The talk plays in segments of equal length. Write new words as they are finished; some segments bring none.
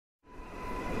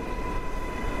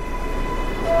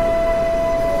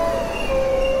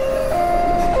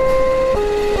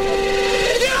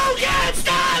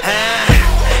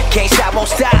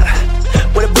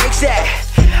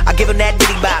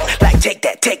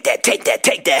take that, take that,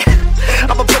 take that.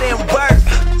 I'ma put in work,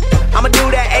 I'ma do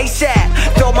that ASAP.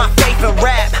 Throw my faith in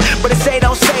rap, but they say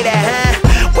don't say that,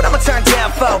 huh? What I'ma turn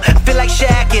down for? I feel like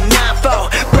Shaq in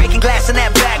 9-4, breaking glass in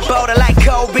that back boat. I like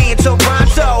Kobe and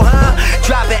Toronto, huh?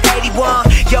 Dropping 81,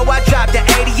 yo, I dropped the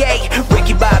 88.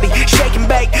 Ricky Bobby, shake and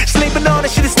bake, sleeping on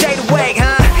it, should've stayed awake,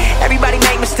 huh? Everybody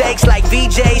make mistakes like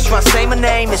VJs, tryna say my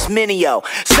name, it's Minio.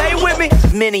 Say it with me,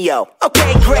 Minio.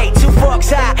 Okay, great, 2 forks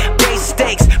high, raise the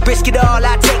stakes, risk it all,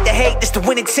 I take the hate. This the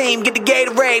winning team, get the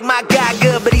Gatorade. My guy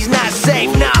good, but he's not safe,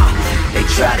 nah. They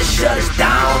try to shut us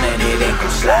down and it ain't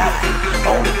gon' slide.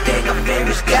 Only thing I fear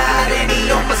is God and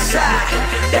he on my side.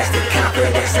 That's the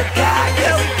confidence I got,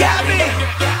 cause he got me.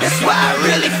 That's why I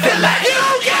really feel like you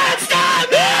can't stop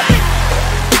me.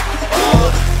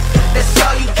 That's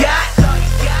all you got.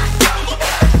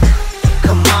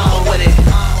 Come on with it.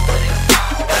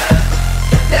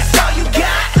 That's all you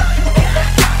got.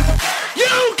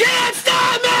 You can't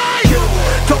stop me. You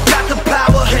don't got the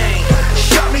power.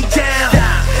 Shut me down.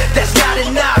 That's not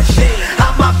enough.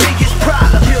 I'm my biggest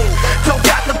problem. You don't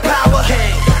got the power.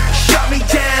 Shut me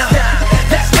down.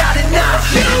 That's not enough.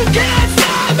 You can't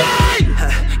stop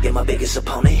me. You're my biggest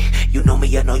opponent. You know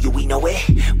me, I know you, we know it.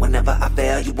 Whenever I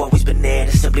fail, you always been there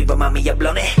to simply remind me I've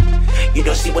blown it. You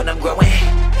don't see when I'm growing.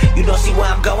 You don't see where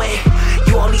I'm going.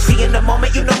 You only see in the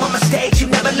moment. You know my mistakes. You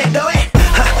never let go it.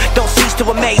 Don't cease to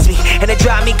amaze me, and it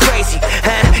drive me crazy,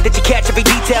 huh? That you catch every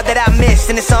detail that I miss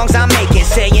in the songs I'm making.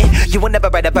 Saying you will never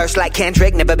write a verse like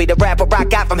Kendrick, never be the rapper I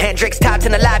got from Hendrix. Top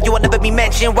 10 alive, you will never be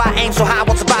mentioned. Why aim so high,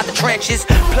 won't survive the trenches.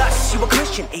 Plus, you a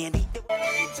Christian, Andy.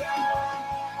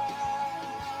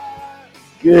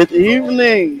 Good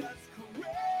evening.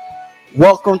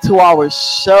 Welcome to our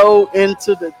show,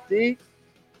 Into the Deep.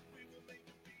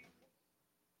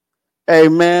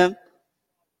 Amen.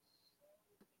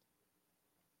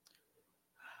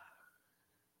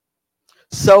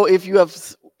 So if you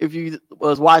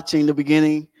was watching the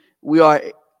beginning, we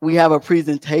have a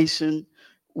presentation.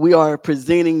 We are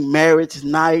presenting Marriage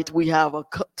Night. We have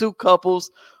 2 couples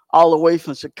all the way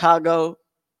from Chicago,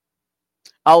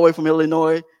 all the way from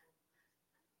Illinois.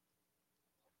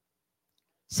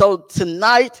 So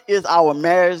tonight is our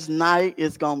marriage night.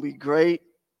 It's going to be great.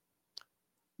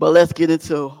 But let's get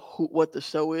into what the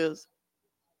show is.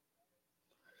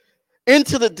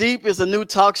 Into the Deep is a new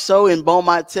talk show in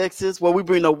Beaumont, Texas, where we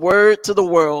bring the word to the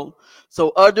world so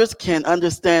others can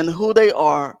understand who they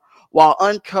are while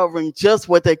uncovering just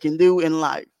what they can do in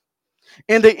life.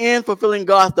 In the end, fulfilling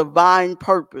God's divine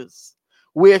purpose.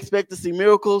 We expect to see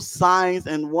miracles, signs,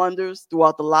 and wonders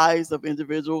throughout the lives of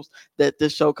individuals that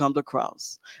this show comes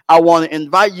across. I want to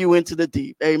invite you into the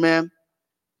deep. Amen.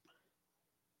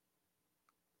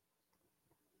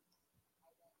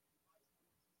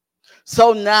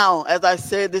 So now, as I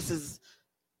said,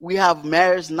 we have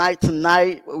marriage night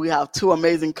tonight. We have 2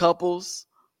 amazing couples,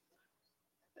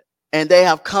 and they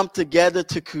have come together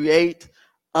to create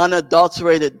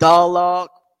Unadultrated Dialogue.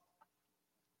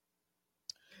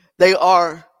 They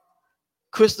are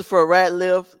Christopher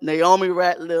Ratliff, Naomi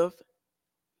Ratliff,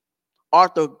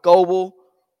 Arthur Goebel,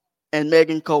 and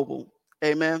Megan Coble.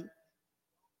 Amen.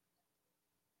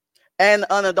 And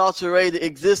Unadulterated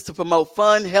exists to promote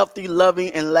fun, healthy, loving,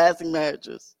 and lasting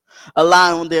marriages,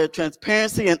 allowing their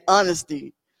transparency and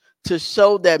honesty to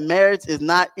show that marriage is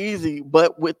not easy,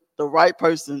 but with the right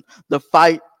person, the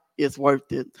fight is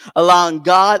worth it. Allowing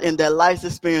God and their life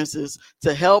experiences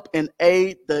to help and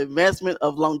aid the advancement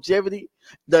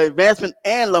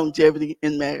and longevity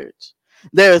in marriage.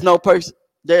 There is no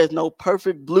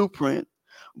perfect blueprint,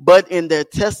 but in their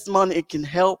testimony, it can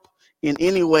help in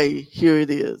any way. Here it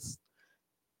is.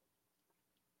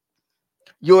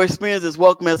 Your experience is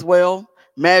welcome as well.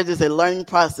 Marriage is a learning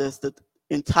process the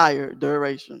entire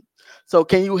duration. So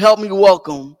can you help me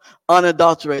welcome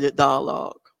Unadulterated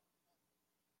Dialogue?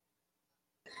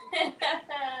 Can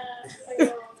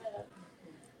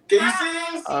you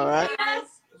see us? All right.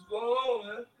 What's going on,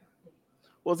 man?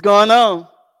 What's going on?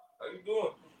 How you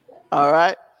doing? All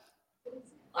right.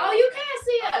 Oh, you can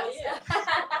see us.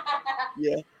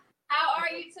 Yeah. How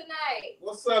are you tonight?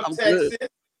 What's up, I'm Texas? good.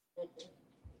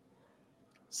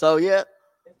 So yeah.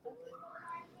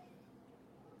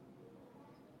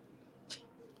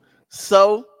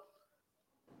 So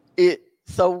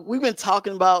we've been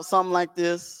talking about something like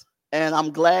this, and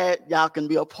I'm glad y'all can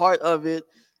be a part of it.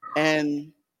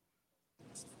 And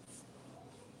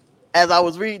as I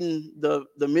was reading the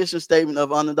mission statement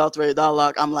of Unadulterated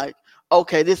Dialogue, I'm like,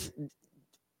 okay, this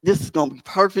is gonna be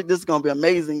perfect. This is gonna be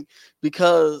amazing,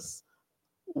 because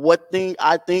one thing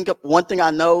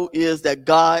I know is that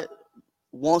God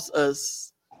wants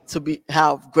us to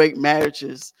have great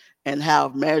marriages and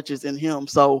have marriages in him.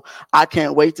 So I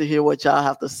can't wait to hear what y'all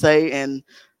have to say and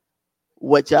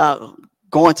what y'all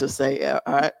going to say. All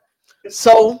right.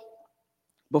 So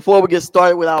before we get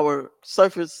started with our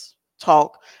surface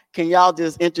talk, can y'all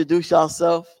just introduce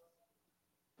yourself?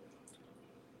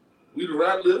 We the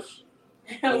Ratliffs.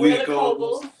 We the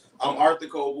Cobles. I'm Arthur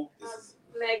Coble. This is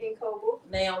Megan Coble.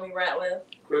 Naomi Ratliff.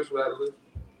 Chris Ratliff.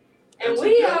 And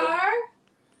we are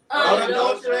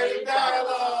Unadultrated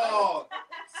Dialogue.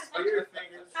 I hear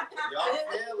fingers. Y'all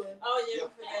feeling? Oh, yeah.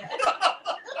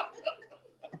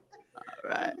 All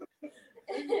right.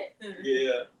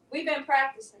 Yeah. We've been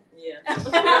practicing.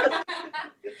 Yeah.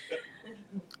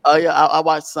 Oh yeah, I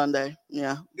watched Sunday.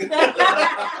 Yeah,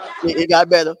 it got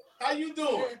better. How you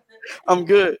doing? I'm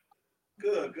good.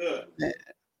 Good.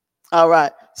 All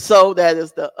right. So that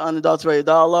is the Unadulterated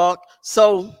Dialogue.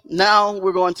 So now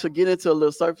we're going to get into a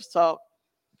little surface talk.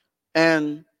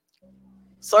 And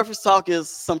surface talk is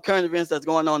some current events that's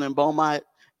going on in Beaumont.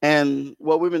 And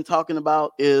what we've been talking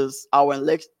about is our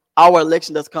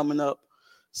election that's coming up.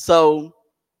 So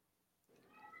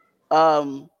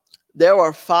there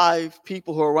are 5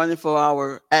 people who are running for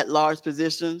our at-large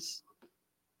positions.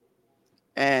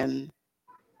 And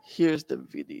here's the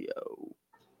video.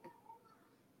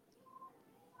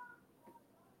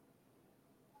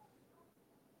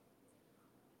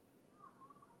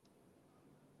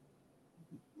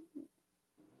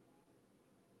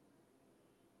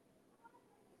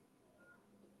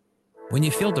 When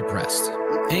you feel depressed,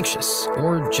 anxious,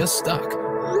 or just stuck,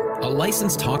 a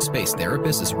licensed Talkspace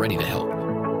therapist is ready to help.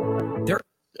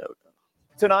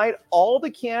 Tonight, all the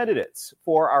candidates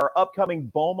for our upcoming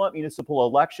Beaumont municipal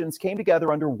elections came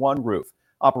together under one roof.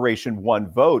 Operation One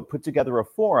Vote put together a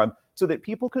forum so that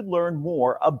people could learn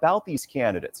more about these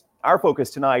candidates. Our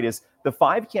focus tonight is the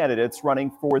 5 candidates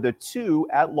running for the 2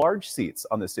 at-large seats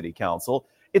on the city council.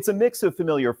 It's a mix of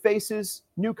familiar faces,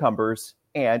 newcomers,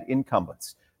 and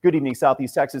incumbents. Good evening,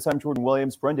 Southeast Texas. I'm Jordan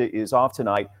Williams. Brenda is off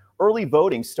tonight. Early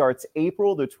voting starts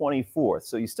April the 24th,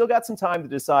 so you still got some time to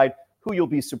decide who you'll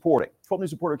be supporting. 12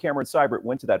 News reporter Cameron Seibert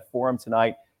went to that forum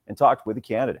tonight and talked with the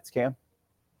candidates. Cam?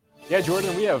 Yeah,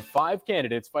 Jordan, we have 5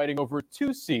 candidates fighting over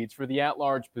 2 seats for the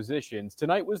at-large positions.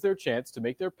 Tonight was their chance to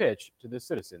make their pitch to the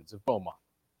citizens of Beaumont.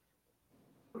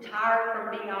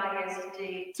 Retired from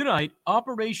BISD. Tonight,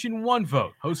 Operation One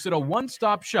Vote hosted a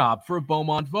one-stop shop for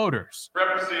Beaumont voters.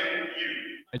 Representing you.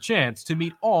 A chance to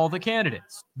meet all the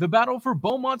candidates. The battle for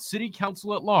Beaumont City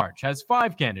Council at large has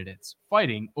 5 candidates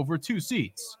fighting over 2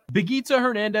 seats. Begita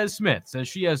Hernandez-Smith says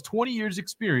she has 20 years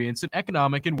experience in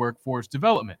economic and workforce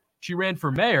development. She ran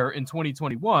for mayor in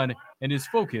 2021 and is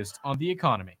focused on the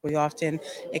economy. We often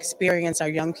experience our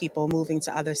young people moving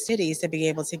to other cities to be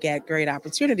able to get great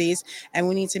opportunities, and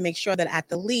we need to make sure that at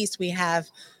the least we have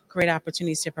great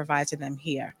opportunities to provide to them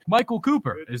here. Michael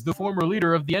Cooper is the former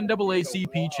leader of the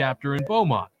NAACP chapter in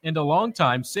Beaumont and a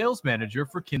longtime sales manager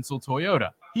for Kinsel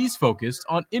Toyota. He's focused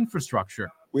on infrastructure.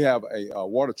 We have a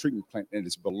water treatment plant that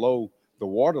is below the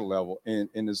water level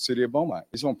in the city of Beaumont.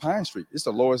 It's on Pine Street. It's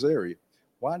the lowest area.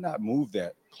 Why not move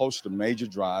that closer to Major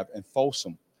Drive and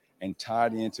Folsom and tie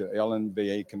it into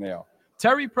LNVA Canal?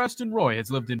 Terry Preston Roy has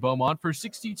lived in Beaumont for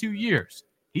 62 years.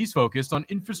 He's focused on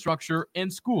infrastructure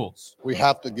and schools. We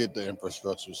have to get the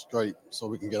infrastructure straight so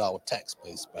we can get our tax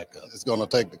base back up. It's going to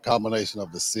take the combination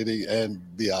of the city and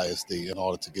BISD in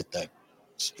order to get that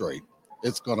straight.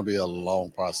 It's going to be a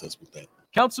long process with that.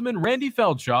 Councilman Randy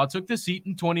Feldshaw took the seat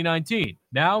in 2019.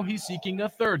 Now he's seeking a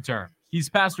 3rd term. He's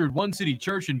pastored One City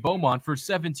Church in Beaumont for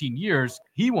 17 years.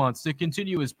 He wants to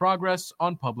continue his progress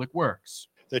on public works.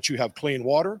 That you have clean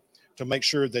water, to make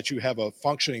sure that you have a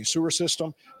functioning sewer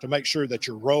system, to make sure that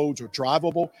your roads are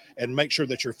drivable, and make sure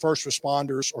that your first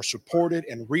responders are supported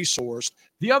and resourced.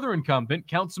 The other incumbent,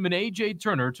 Councilman A.J.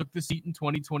 Turner, took the seat in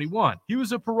 2021. He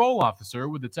was a parole officer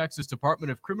with the Texas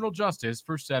Department of Criminal Justice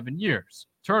for 7 years.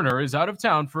 Turner is out of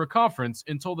town for a conference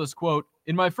and told us, quote,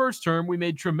 "In my first term, we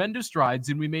made tremendous strides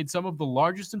and we made some of the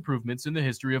largest improvements in the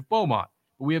history of Beaumont,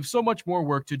 but we have so much more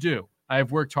work to do. I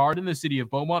have worked hard in the city of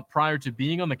Beaumont prior to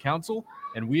being on the council,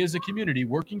 and we as a community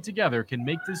working together can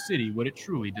make this city what it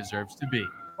truly deserves to be."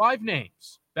 5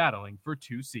 names battling for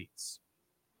 2 seats.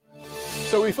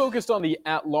 So we focused on the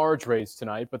at-large race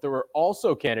tonight, but there were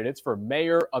also candidates for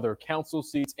mayor, other council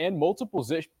seats, and multiple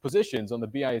positions on the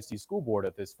BISD school board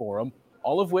at this forum,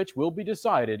 all of which will be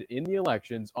decided in the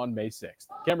elections on May 6th.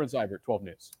 Cameron Seibert, 12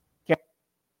 News.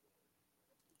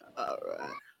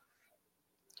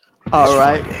 All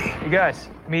right. You guys,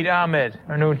 meet Ahmed,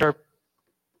 our new interpreter.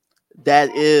 That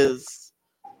is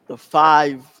the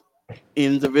 5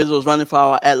 individuals running for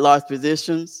our at-large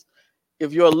positions.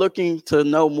 if you're looking to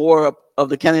know more of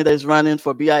the candidates running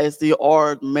for BISD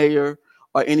or mayor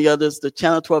or any others, the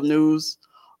Channel 12 News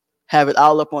have it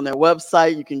all up on their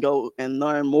website. You can go and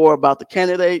learn more about the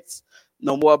candidates,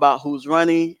 know more about who's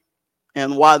running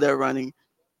and why they're running.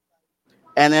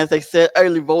 And as they said,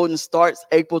 early voting starts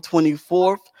April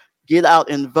 24th. Get out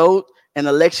and vote. And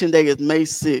election day is May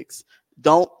 6th.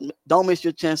 Don't miss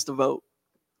your chance to vote.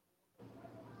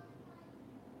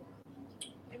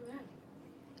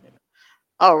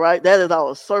 All right, that is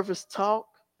our surface talk.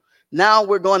 Now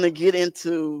we're going to get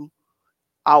into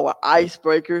our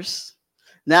icebreakers.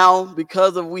 Now,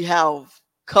 because we have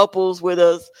couples with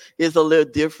us, it's a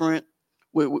little different.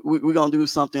 We're going to do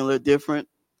something a little different.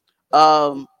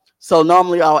 So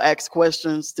normally I'll ask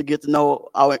questions to get to know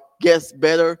our guests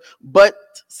better. But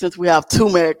since we have two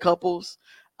married couples,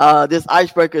 this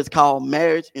icebreaker is called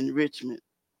marriage enrichment.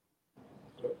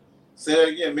 Say that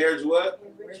again. Marriage what?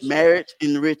 Marriage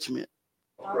enrichment.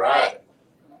 All right.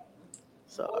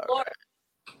 So, all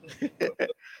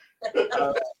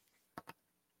right.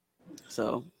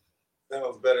 So.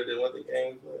 Sounds better than what the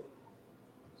game was.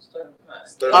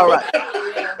 All right.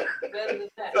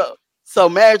 So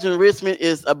marriage enrichment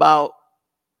is about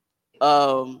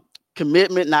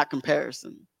commitment, not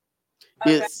comparison.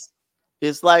 Okay.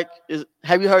 It's like,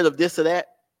 have you heard of this or that?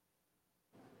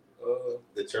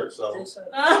 The church song.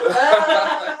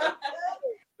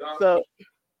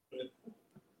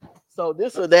 So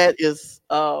this or that is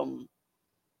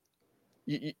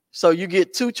so you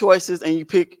get two choices and you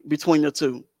pick between the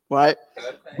two, right?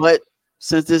 Okay. But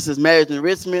since this is marriage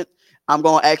enrichment, I'm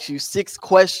gonna ask you 6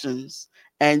 questions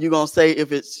and you're gonna say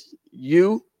if it's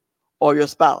you or your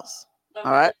spouse. Okay.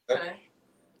 All right? Okay.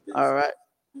 All right.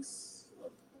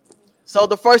 So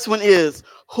the first one is,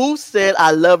 who said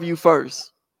I love you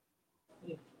first?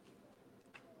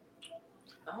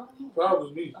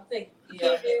 Probably me. I think he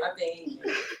did.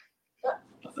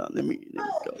 Let me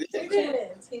go. He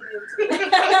did.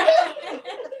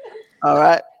 All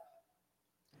right.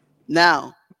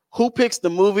 Now, who picks the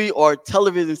movie or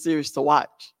television series to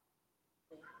watch?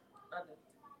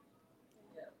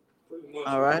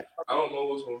 All right. I don't know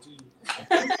what's on TV.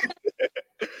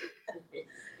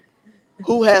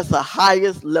 Who has the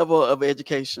highest level of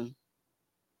education?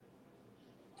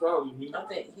 Probably me. I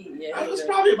think it's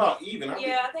probably about even.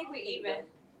 I think we even.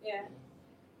 Yeah.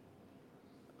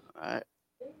 All right.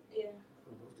 Yeah.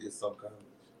 It's some kind of...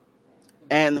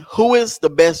 And who is the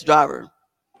best driver?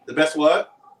 The best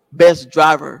what? Best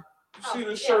driver. You see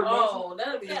the shirt? Oh,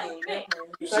 that'll be You me.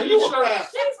 see the shirt?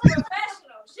 She's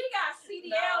professional. She got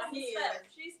CDLs and stuff.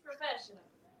 She's professional.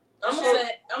 I'm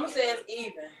gonna say it's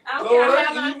even. I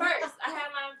have mine first. I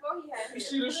have mine before he had You his.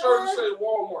 see the shirt that say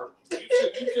Walmart?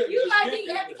 You might be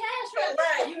at the cash register.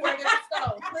 Right, you work at the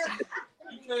store.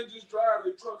 You can't just drive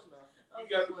their trucks now. You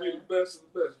got to be the best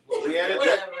of the best.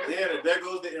 There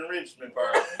goes the enrichment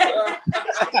part.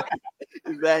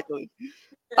 Exactly.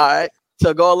 All right.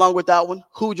 So go along with that one.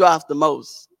 Who drives the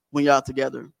most when y'all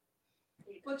together?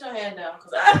 Put your hand down,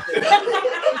 because I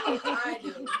do.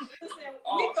 We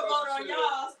can vote on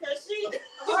y'all, because she.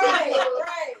 Right.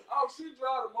 Oh, she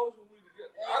drive the most when we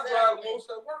together. I drive the most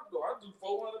at work, though. I do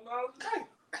 400 miles a day.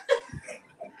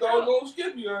 Don't know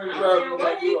skip you. I ain't driving.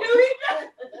 What do you do?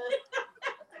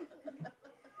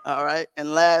 All right.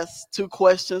 And last 2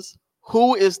 questions.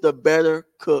 Who is the better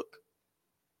cook?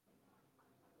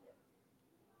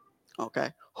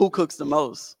 Okay. Who cooks the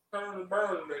most? Burn in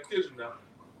that kitchen now.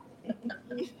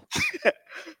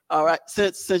 All right.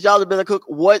 Since y'all the better cook,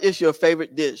 what is your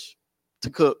favorite dish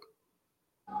to cook?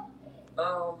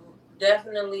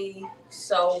 Definitely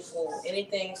soul food.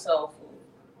 Anything soul food.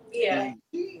 Yeah.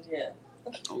 Yeah.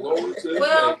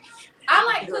 Well, I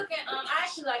like cooking. I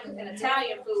actually like cooking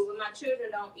Italian food, but my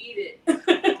children don't eat it.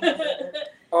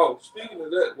 Oh, speaking of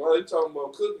that, while they talking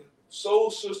about cooking, Soul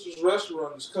Sisters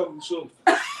restaurant is coming soon.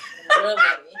 Really?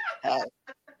 It's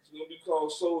gonna be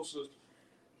called Soul Sisters.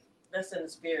 That's in the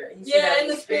spirit. In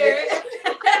the spirit.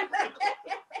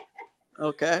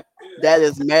 Okay. That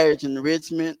is marriage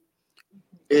enrichment.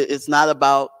 It's not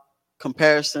about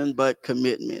comparison, but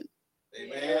commitment.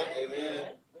 Amen. Amen.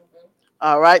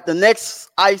 All right. The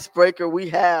next icebreaker we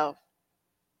have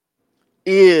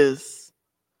is,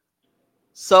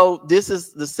 so this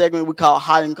is the segment we call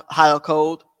hot or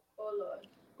cold. Oh, Lord.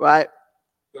 Right?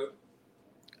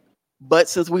 But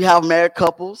since we have married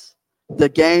couples, the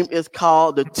game is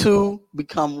called the 2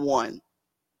 become 1.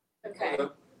 Okay.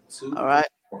 All right.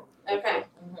 Okay.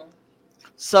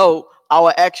 So I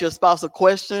will ask your spouse a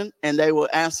question and they will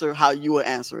answer how you will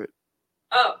answer it.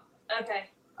 Oh, okay.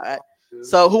 All right.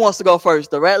 So who wants to go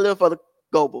first? The Ratliff or the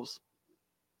Goebbels?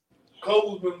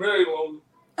 Cole's been married longer.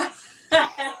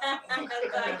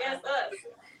 I guess us.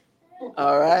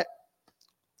 All right.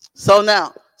 So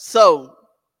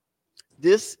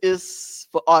this is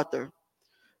for Arthur.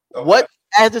 Okay. What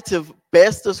adjective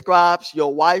best describes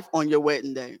your wife on your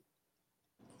wedding day?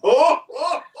 Oh.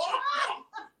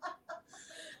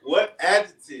 What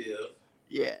adjective?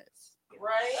 Yes.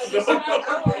 Right?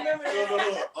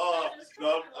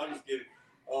 No, I'm just kidding.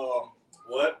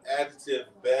 What adjective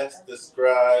best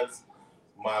describes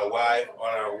my wife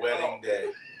on our wedding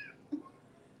day?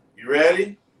 You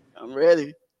ready? I'm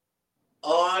ready.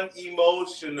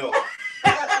 Unemotional.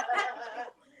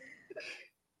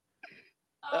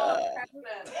 I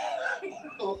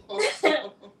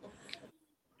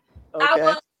Okay.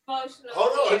 was emotional.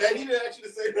 Hold on, he didn't ask you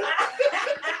to say that.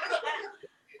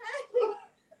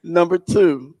 Number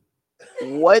 2.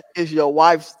 What is your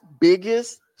wife's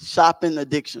biggest shopping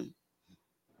addiction?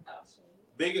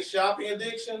 Biggest shopping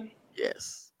addiction?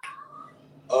 Yes.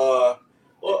 Well,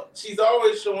 she's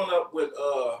always showing up with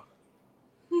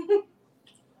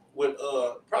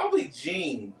probably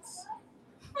jeans.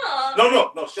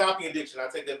 No, shopping addiction. I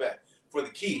take that back. For the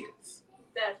kids.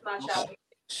 That's my shopping.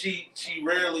 She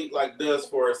rarely does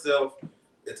for herself.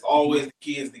 It's always the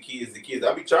kids.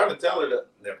 I be trying to tell her to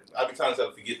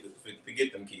forget them kids.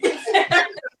 Forget them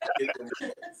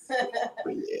kids.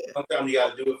 Sometimes you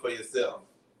gotta do it for yourself.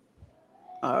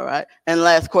 All right. And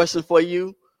last question for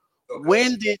you. Okay.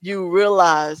 When did you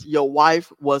realize your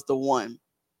wife was the one?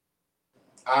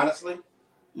 Honestly,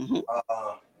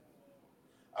 I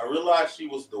realized she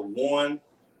was the one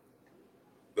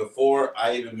before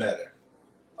I even met her.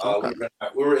 Okay.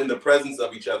 We were in the presence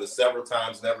of each other several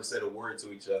times, never said a word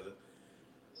to each other.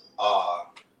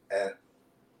 And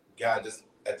God just,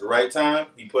 at the right time,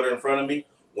 he put her in front of me.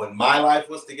 When my life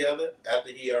was together,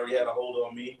 after he already had a hold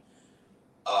on me,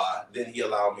 then he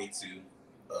allowed me to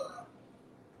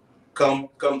come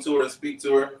to her and speak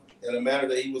to her in a manner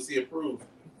that he would see approved.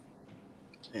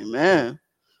 Amen.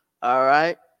 All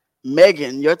right.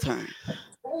 Megan, your turn.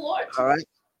 Oh, Lord. All right.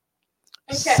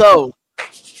 Okay. So,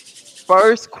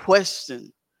 first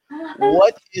question.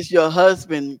 What is your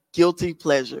husband's guilty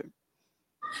pleasure?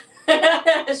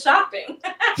 Shopping.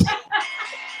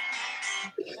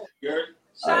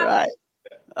 All right.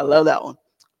 I love that one.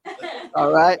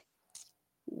 All right.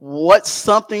 What's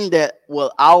something that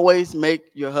will always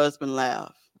make your husband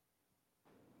laugh?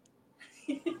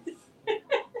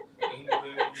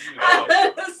 I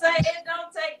was gonna say it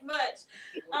don't take much.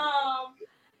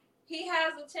 He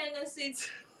has a tendency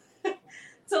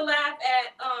to laugh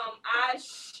at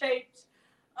eye-shaped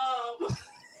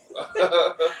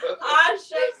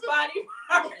body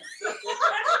parts.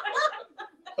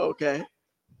 Okay.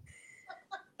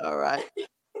 All right.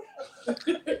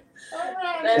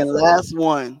 That's And last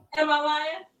one. Am I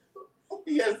lying?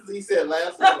 Yes, he said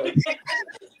last one.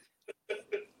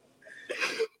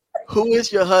 Who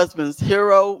is your husband's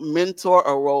hero, mentor,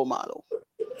 or role model?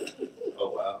 Oh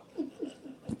wow.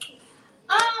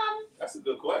 That's a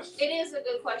good question. It is a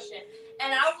good question.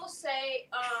 And I will say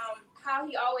how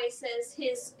he always says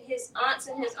his aunts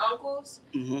and his uncles.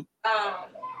 Mm-hmm.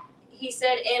 He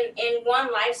said in one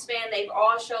lifespan, they've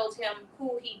all showed him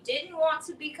who he didn't want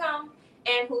to become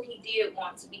and who he did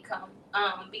want to become,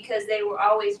 because they were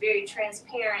always very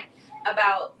transparent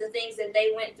about the things that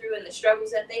they went through and the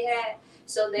struggles that they had.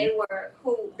 So they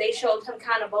showed him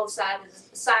kind of both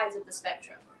sides of the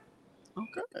spectrum.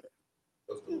 Okay.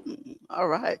 All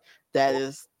right. That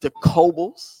is the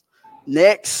Cobles.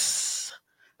 Next,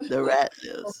 the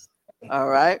Ratliffs. All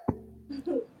right.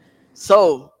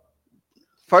 So,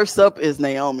 first up is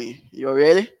Naomi. You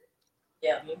ready?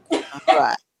 Yeah. All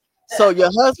right. So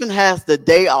your husband has the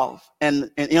day off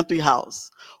and an empty house.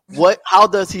 How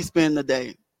does he spend the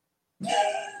day?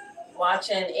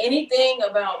 Watching anything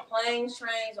about planes,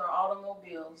 trains, or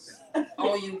automobiles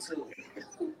on YouTube.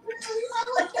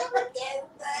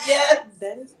 Yes.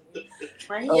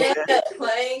 Okay. Yeah,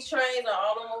 planes, trains, or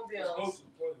automobiles.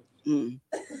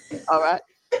 All right.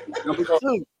 Number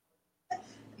 2.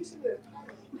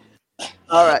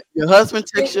 All right. Your husband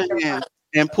takes your hand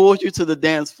and pulls you to the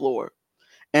dance floor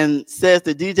and says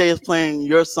the DJ is playing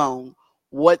your song.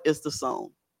 What is the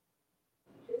song?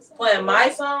 Playing my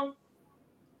song?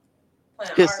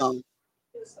 Playing His our song.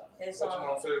 His song.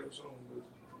 What's my favorite song?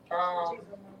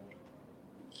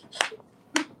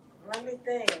 Let me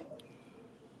think.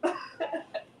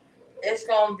 It's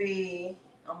gonna be.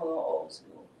 I'm gonna go old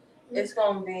school. It's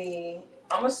gonna be.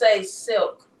 I'm gonna say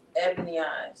Silk, Ebony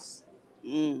Eyes.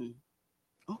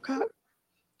 Okay.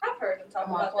 I've heard him talk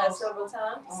about that several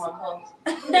times. Close.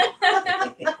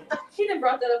 He done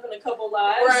brought that up in a couple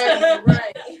lives.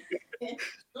 Right.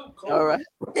 All right.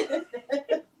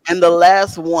 And the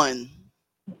last one.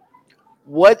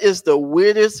 What is the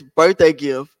weirdest birthday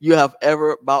gift you have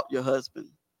ever bought your husband?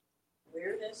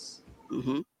 Weirdest?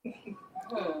 Mm-hmm.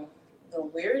 The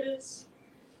weirdest?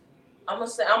 I'm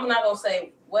not gonna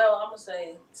say, well, I'm gonna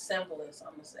say simplest,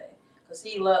 I'm gonna say. Because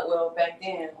he loved, well, back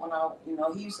then, when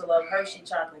he used to love Hershey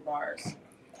chocolate bars.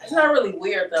 It's not really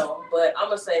weird though, but I'm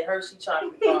gonna say Hershey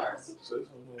chocolate bars.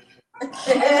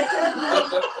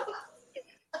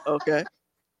 Okay.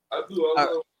 I do. I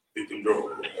love it can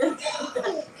go.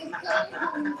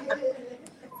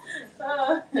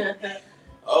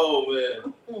 Oh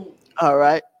man. All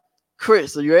right.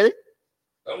 Chris, are you ready?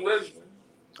 I'm ready.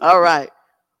 All right.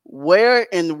 Where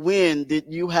and when did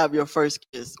you have your first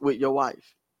kiss with your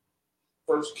wife?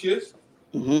 First kiss?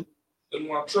 Mm-hmm. In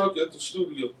my truck at the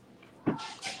studio.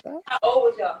 How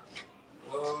old was y'all?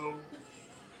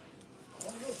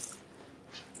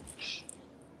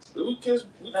 Did we kiss?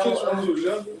 We kissed when we were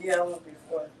younger. Yeah, I was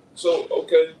before. So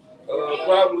okay,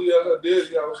 probably at her dad's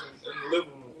house in the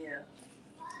living room. Yeah.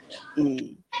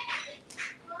 Mm.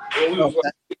 When we was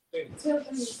Okay. like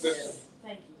 15.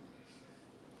 Thank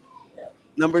you.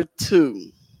 Number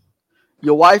 2.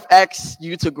 Your wife asks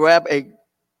you to grab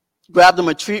them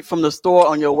a treat from the store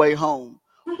on your way home.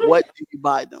 What do you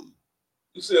buy them?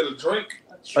 You said a drink?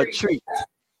 A treat.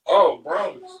 Oh,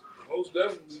 brownies. Most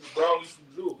definitely brownies from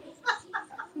Jewel.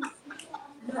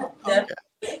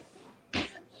 Okay.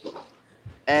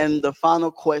 And the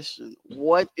final question: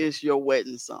 what is your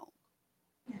wedding song?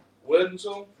 Wedding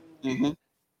song? Mm-hmm.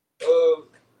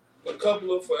 A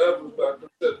couple of forevers by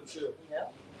Cassette Michelle. Yeah.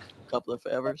 A couple of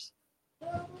forevers.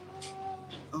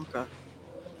 Okay.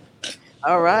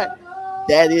 All right.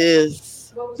 That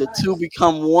is the 2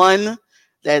 become 1.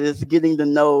 That is getting to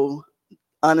know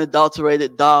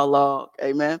unadulterated dialogue.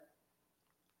 Amen.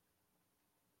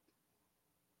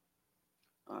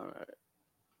 All right.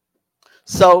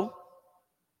 So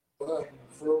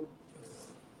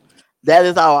that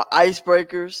is our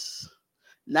icebreakers.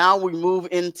 Now we move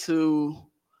into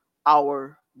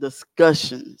our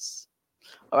discussions.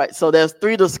 All right. So there's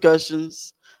 3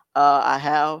 discussions I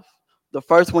have. The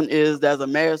first one is there's a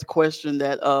marriage question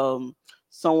that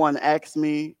someone asked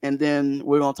me, and then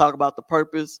we're going to talk about the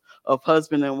purpose of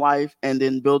husband and wife and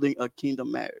then building a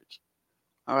kingdom marriage.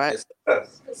 All right. Good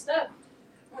stuff.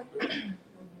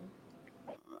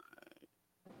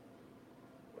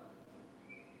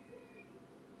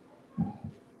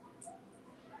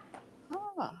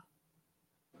 Ah.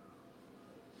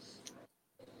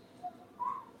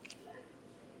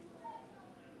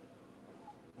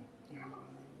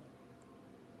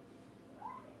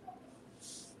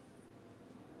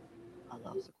 I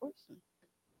lost the question.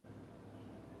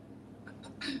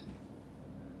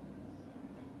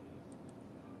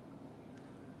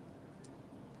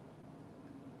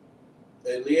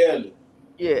 Hey, Leander.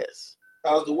 Yes.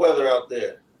 How's the weather out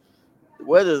there? The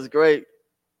weather is great.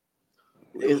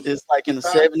 It's like in the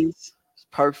 70s. It's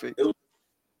perfect. It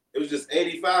was just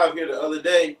 85 here the other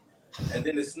day, and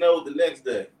then it snowed the next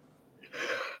day.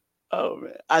 Oh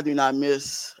man, I do not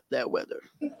miss that weather.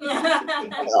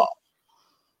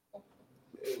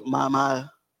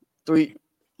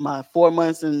 My 4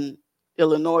 months in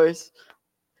Illinois,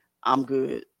 I'm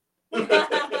good.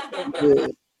 I'm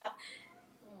good.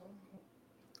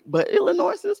 But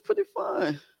Illinois is pretty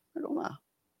fun. I don't know.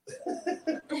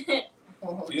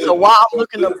 So while I'm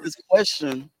looking up this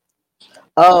question,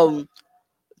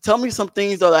 tell me some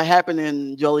things that are happening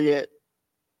in Joliet.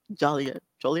 Jolie. It's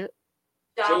Jolie.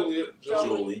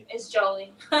 Joliet.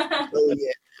 There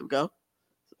we go.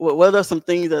 What are some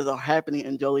things that are happening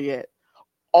in Joliet?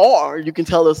 Or you can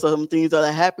tell us some things that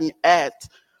are happening at,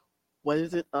 what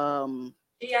is it?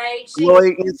 GIHC.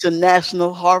 Glory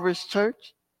International Harvest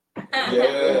Church.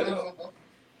 Yeah.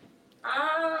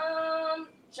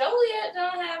 Joliet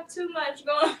don't have too much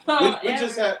going on. We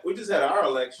just had our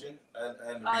election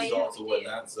and results and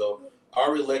whatnot. So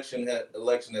our election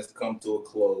has come to a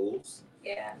close.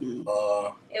 Yeah.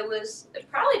 It was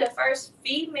probably the first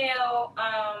female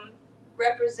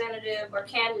representative or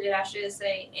candidate, I should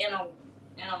say, in a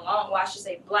long, well, I should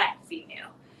say black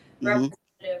female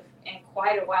representative in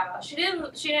quite a while. She didn't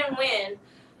win.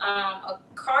 A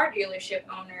car dealership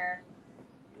owner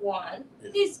won.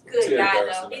 He's a good guy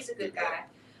though. He's a good guy.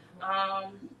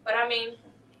 But I mean,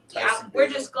 we're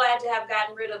just glad to have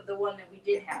gotten rid of the one that we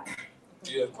did have.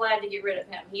 Yeah. Glad to get rid of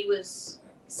him. He was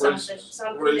something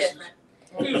different.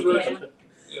 He was racist.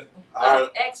 Yeah.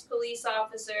 Ex-police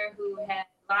officer who had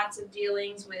lots of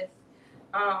dealings with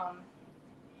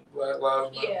Black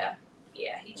Lives Matter.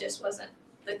 Yeah, he just wasn't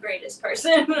the greatest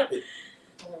person.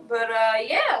 But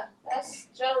yeah, that's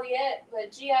Joliet.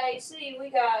 But GIHC, we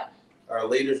got Our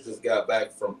leaders just got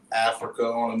back from Africa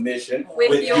on a mission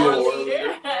with your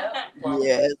leader.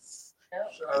 Yes.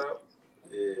 Shout out.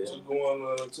 Yeah. To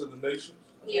going to the nations.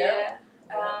 Yeah.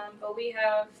 But we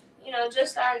have,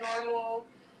 just our normal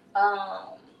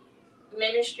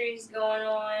ministries going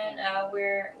on.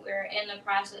 We're in the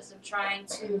process of trying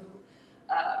to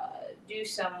do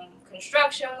some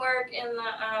construction work in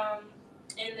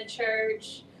the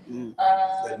church.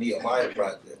 The Nehemiah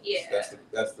Project. Yeah.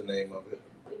 That's the name of it.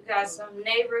 We've got some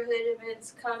neighborhood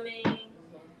events coming.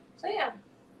 So yeah,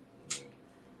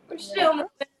 we're still moving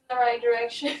in the right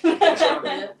direction. We're trying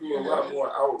to do a lot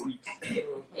more outreach.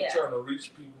 We're trying to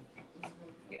reach people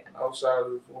outside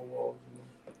of the four walls.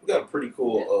 We got a pretty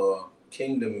cool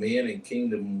kingdom men and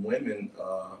kingdom women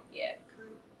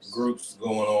groups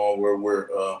going on where we're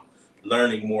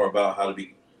learning more about how to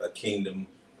be a kingdom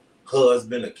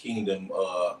husband, a kingdom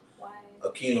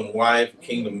wife, a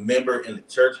kingdom member in the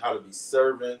church, how to be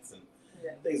servants and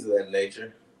things of that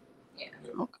nature. Yeah.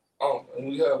 Okay. And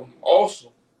we have an awesome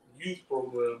youth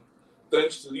program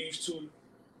thanks to these two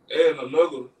and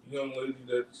another young lady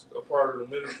that's a part of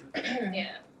the ministry.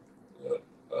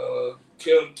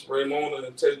 Kim, Raymona,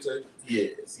 and Tay Tay.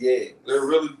 Yes. They're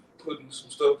really putting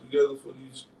some stuff together for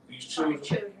these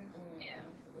children.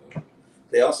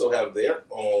 They also have their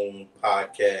own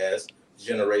podcast,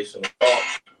 Generational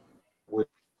Talk, which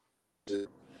is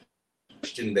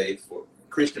Christian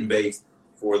based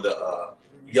for the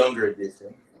younger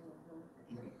edition.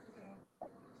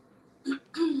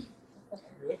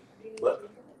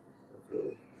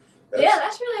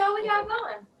 That's really all we got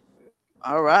going.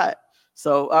 All right.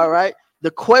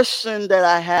 The question that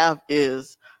I have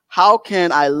is, how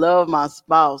can I love my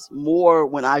spouse more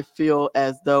when I feel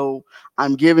as though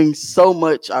I'm giving so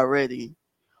much already,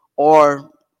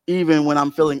 or even when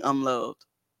I'm feeling unloved?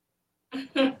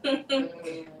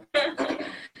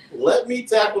 Let me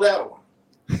tackle that one.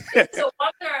 It's a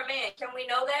woman or a man? Can we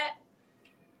know that?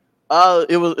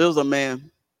 It was a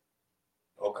man.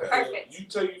 Okay. Perfect. You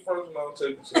take it first and I'll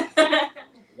take it second.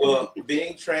 Well,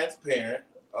 being transparent,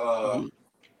 I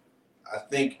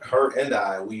think her and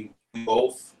I, we've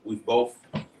both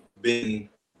been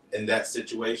in that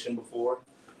situation before.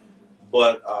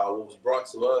 But what was brought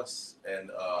to us and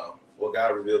what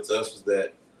God revealed to us was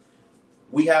that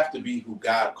we have to be who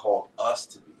God called us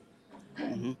to be.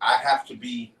 Mm-hmm. I have to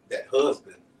be that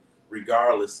husband,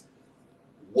 regardless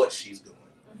what she's doing.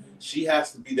 Mm-hmm. She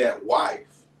has to be that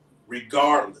wife,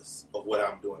 regardless of what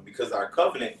I'm doing, because our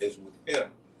covenant is with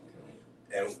him,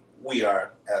 and we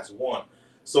are as one.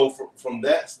 So from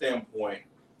that standpoint,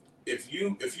 if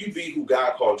you be who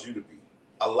God called you to be,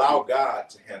 allow God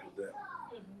to handle them.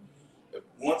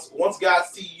 Mm-hmm. Once God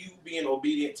see you being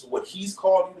obedient to what he's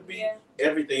called you to be,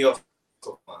 everything else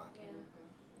will fine.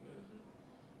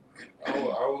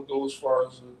 I would go as far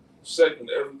as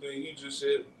second everything you just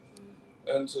said.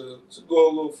 And to go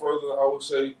a little further, I would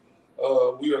say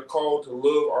we are called to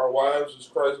love our wives as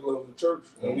Christ loved the church.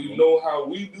 And we know how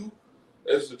we do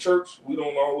as the church. We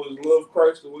don't always love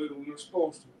Christ the way that we are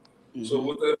supposed to. Mm-hmm. So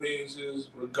what that means is,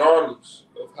 regardless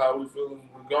of how we're feeling,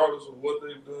 regardless of what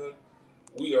they've done,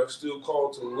 we are still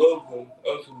called to love them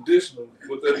unconditionally.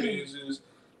 What that means is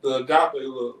the agape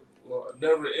love,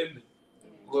 never-ending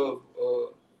love.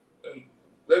 And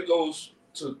that goes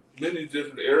to many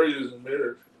different areas in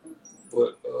marriage.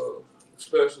 But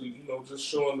especially, just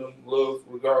showing them love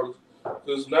regardless.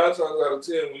 Because 9 times out of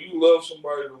 10, when you love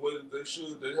somebody the way that they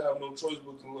should, they have no choice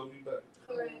but to love you back.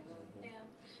 Correct. Yeah.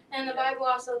 And the Bible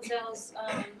also tells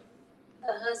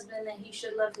the husband that he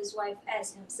should love his wife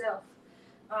as himself.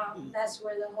 That's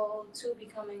where the whole two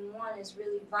becoming one is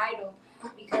really vital.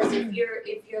 Because if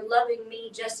you're loving me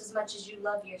just as much as you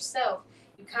love yourself,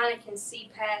 you kind of can see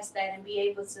past that and be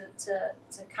able to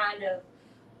kind of,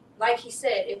 like he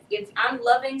said, if I'm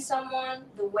loving someone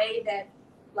the way that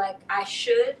like I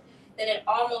should, then it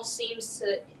almost seems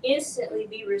to instantly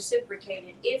be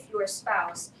reciprocated if your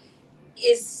spouse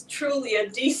is truly a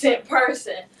decent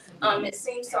person. It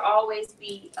seems to always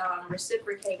be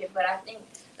reciprocated, but I think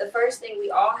the first thing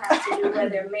we all have to do,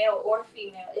 whether male or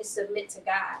female, is submit to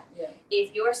God. Yeah.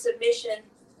 If your submission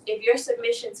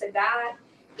to God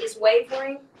is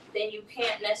wavering, then you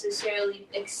can't necessarily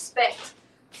expect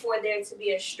for there to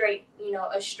be a straight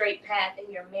path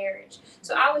in your marriage.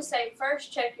 So I would say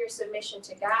first check your submission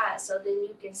to God, so then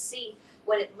you can see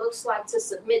what it looks like to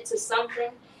submit to something,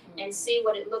 and see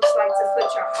what it looks like to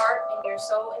put your heart and your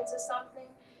soul into something,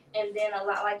 and then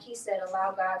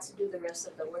allow God to do the rest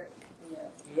of the work.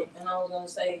 Yeah. And I was gonna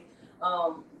say,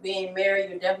 being married,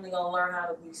 you're definitely gonna learn how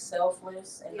to be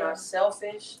selfless and not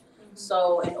selfish.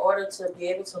 So in order to be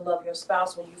able to love your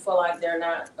spouse when you feel like they're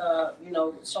not,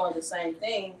 showing the same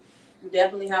thing, You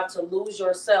definitely have to lose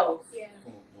yourself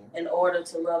in order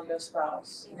to love your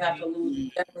spouse. You have to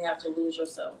definitely have to lose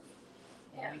yourself.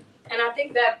 Yeah. And I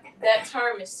think that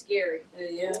term is scary.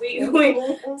 Yeah. To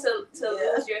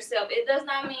lose yourself. It does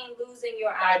not mean losing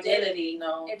your identity.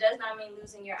 No. It does not mean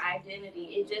losing your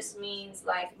identity. It just means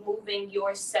like moving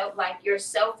yourself, like your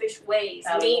selfish ways.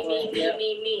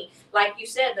 Me. Like you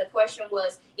said, the question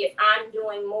was if I'm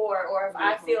doing more or if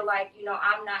I feel like,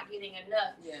 I'm not getting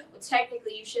enough. Yeah. Well,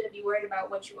 technically you shouldn't be worried about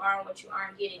what you are and what you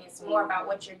aren't getting. It's more about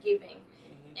what you're giving.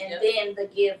 And then the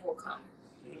give will come.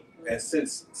 And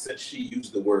since she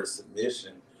used the word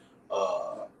submission,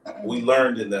 we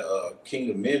learned in the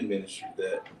Kingdom Men ministry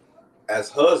that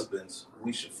as husbands,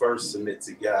 we should first submit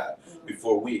to God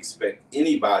before we expect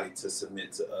anybody to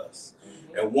submit to us.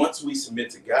 And once we submit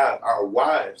to God, our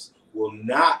wives will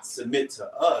not submit to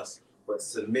us, but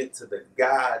submit to the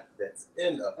God that's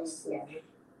in us.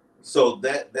 So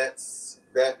that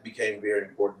became very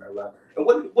important in our life. And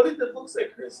what did the book say,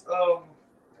 Chris?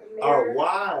 Our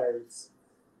wives.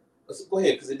 Go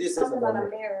ahead, because it did say something about a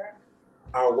mirror.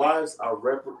 Our wives are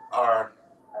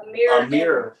a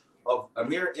mirror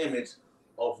image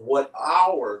of what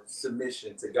our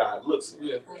submission to God looks like.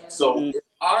 Yeah. So if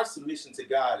our submission to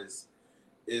God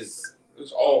is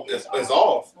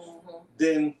off,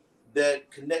 then that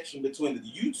connection between the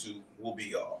you two will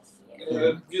be off. And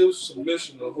it gives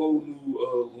submission a whole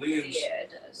new lens,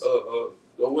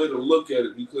 a way to look at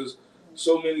it, because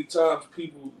so many times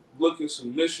people look at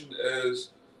submission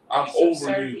as I'm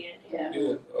over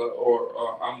you,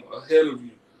 or I'm ahead of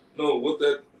you. No,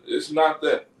 it's not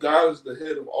that. God is the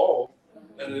head of all,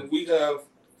 and if we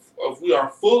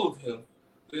are full of Him,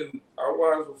 then our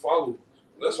wives will follow us.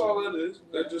 That's all that is.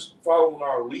 They're just following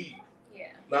our lead. Yeah.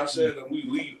 Not saying that we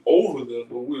lead over them,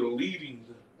 but we're leading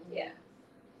them. Yeah.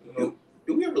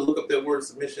 Do we ever look up that word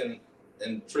submission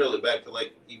and trail it back to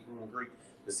like Hebrew and Greek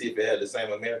to see if it had the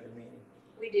same American meaning?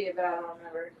 We did, but I don't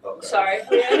remember. Okay. Sorry.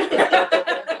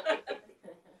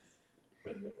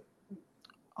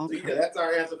 So yeah, that's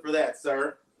our answer for that,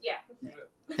 sir. Yeah.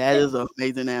 That is an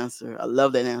amazing answer. I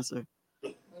love that answer.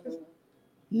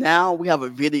 Now we have a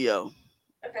video.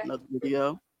 Okay. Another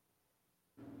video.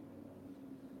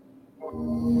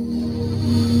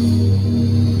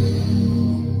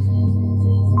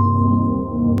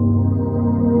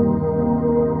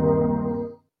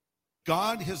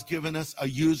 God has given us a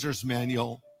user's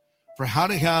manual for how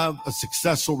to have a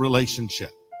successful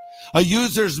relationship, a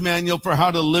user's manual for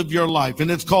how to live your life, and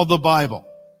it's called the Bible.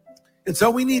 And so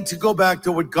we need to go back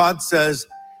to what God says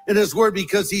in His Word,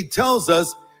 because He tells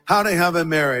us how to have a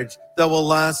marriage that will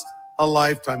last a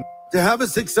lifetime. To have a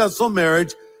successful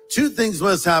marriage, two things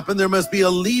must happen. There must be a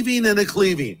leaving and a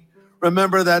cleaving.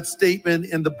 Remember that statement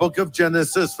in the book of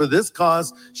Genesis, for this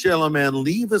cause shall a man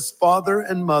leave his father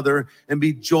and mother and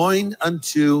be joined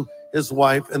unto his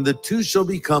wife, and the two shall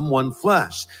become one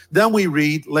flesh. Then we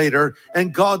read later,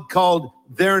 and God called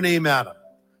their name Adam.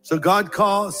 So God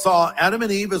saw Adam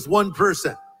and Eve as one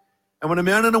person. And when a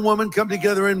man and a woman come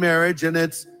together in marriage, and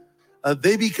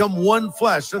they become one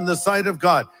flesh in the sight of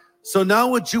God. So now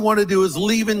what you want to do is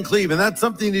leave and cleave, and that's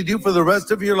something you do for the rest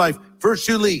of your life. First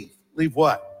you leave. Leave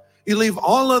what? You leave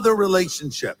all other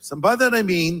relationships. And by that I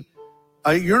mean,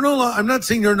 I'm not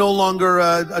saying you're no longer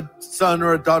a son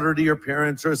or a daughter to your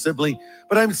parents or a sibling,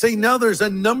 but I'm saying now there's a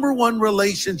number one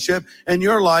relationship in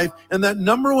your life, and that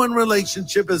number one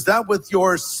relationship is that with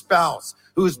your spouse,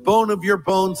 who's bone of your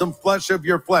bones and flesh of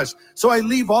your flesh. So I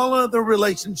leave all other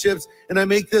relationships, and I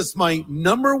make this my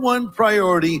number one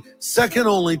priority, second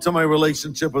only to my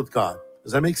relationship with God.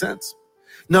 Does that make sense?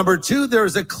 Number two,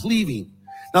 there's a cleaving.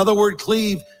 Now, the word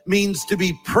cleave means to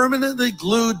be permanently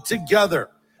glued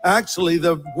together. Actually,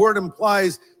 the word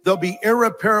implies there'll be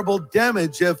irreparable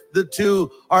damage if the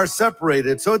two are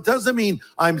separated. So it doesn't mean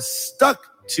I'm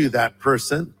stuck to that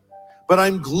person, but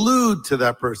I'm glued to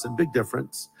that person. Big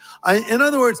difference. In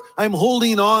other words, I'm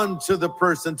holding on to the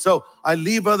person. So I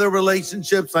leave other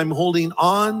relationships. I'm holding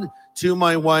on to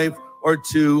my wife or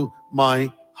to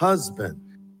my husband.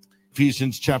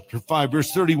 Ephesians chapter 5,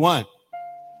 verse 31.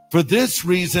 For this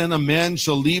reason, a man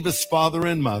shall leave his father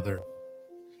and mother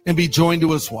and be joined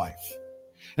to his wife,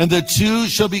 and the two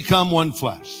shall become one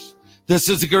flesh. This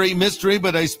is a great mystery,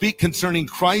 but I speak concerning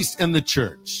Christ and the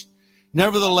church.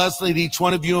 Nevertheless, let each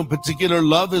one of you in particular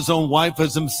love his own wife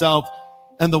as himself,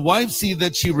 and the wife see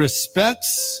that she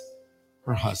respects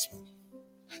her husband.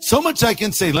 So much I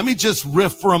can say. Let me just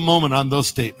riff for a moment on those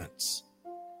statements.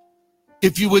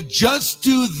 If you would just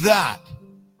do that,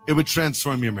 it would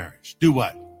transform your marriage. Do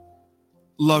what?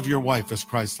 Love your wife as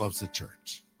Christ loves the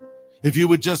church. If you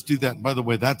would just do that, and by the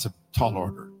way, that's a tall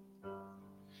order.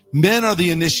 Men are the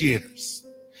initiators.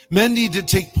 Men need to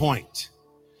take point.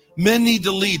 Men need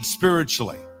to lead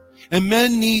spiritually. And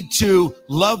men need to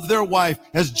love their wife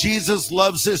as Jesus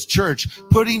loves his church,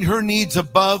 putting her needs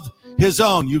above his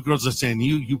own. You girls are saying,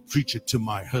 you preach it to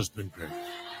my husband, Greg.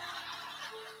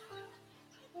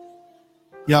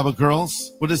 Yeah, but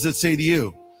girls, what does it say to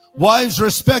you? Wives,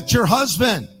 respect your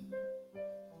husband.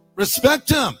 Respect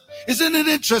him. Isn't it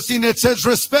interesting? It says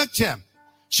respect him.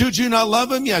 Should you not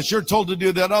love him? Yes, you're told to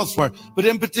do that elsewhere. But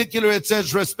in particular, it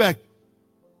says respect.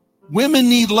 Women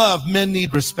need love. Men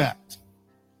need respect.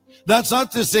 That's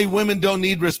not to say women don't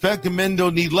need respect and men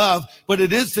don't need love, but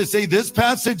it is to say this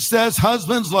passage says,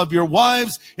 husbands, love your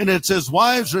wives, and it says,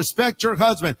 wives, respect your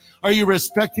husband. Are you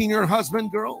respecting your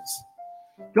husband, girls?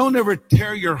 Don't ever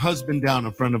tear your husband down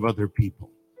in front of other people.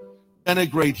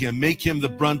 Denigrate him. Make him the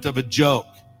brunt of a joke.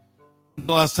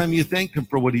 The last time you thanked him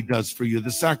for what he does for you, the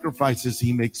sacrifices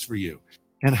he makes for you.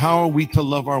 And how are we to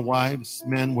love our wives?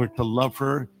 Men, we're to love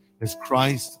her as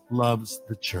Christ loves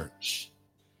the church.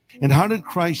 And how did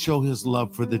Christ show his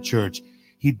love for the church?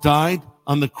 He died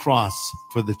on the cross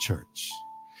for the church.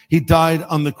 He died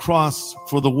on the cross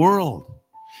for the world.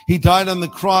 He died on the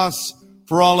cross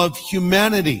for all of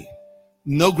humanity.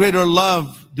 No greater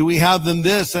love do we have than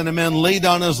this, and a man laid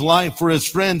down his life for his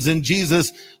friends, and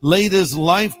Jesus laid his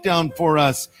life down for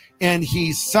us, and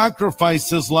he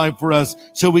sacrificed his life for us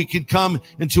so we could come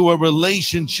into a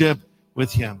relationship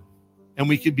with him, and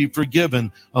we could be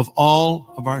forgiven of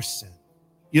all of our sin.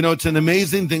 You know, it's an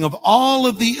amazing thing. Of all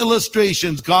of the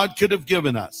illustrations God could have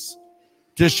given us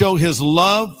to show his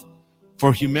love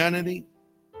for humanity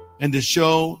and to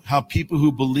show how people who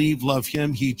believe love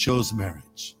him, he chose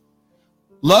marriage.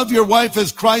 Love your wife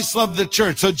as Christ loved the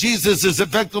church. So Jesus is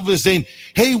effectively saying,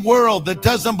 hey, world that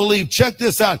doesn't believe, check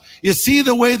this out. You see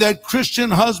the way that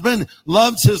Christian husband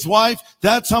loves his wife?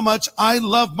 That's how much I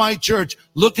love my church.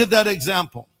 Look at that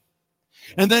example.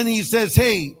 And then he says,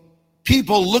 hey,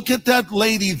 people, look at that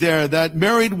lady there, that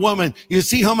married woman. You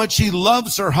see how much she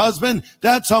loves her husband?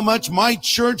 That's how much my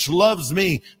church loves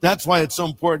me. That's why it's so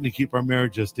important to keep our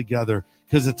marriages together,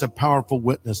 because it's a powerful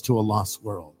witness to a lost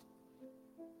world.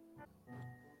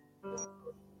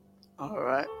 All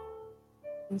right.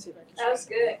 That was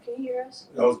good. Can you hear us?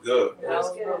 That was good. That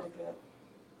was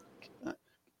good.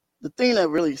 The thing that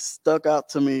really stuck out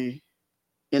to me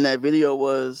in that video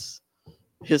was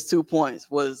his 2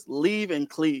 points, was leave and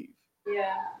cleave.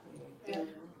 Yeah.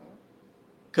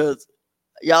 Because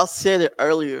y'all said it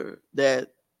earlier that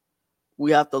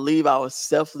we have to leave our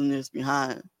selflessness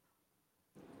behind.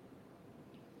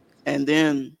 And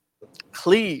then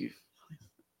cleave.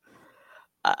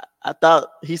 I thought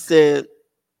he said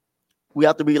we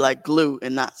have to be like glue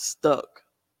and not stuck.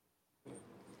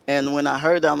 And when I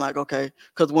heard that, I'm like, okay,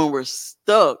 because when we're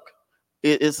stuck,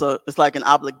 it's like an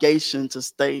obligation to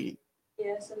stay.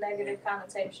 Yeah, it's a negative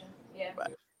connotation. Yeah.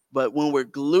 Right. But when we're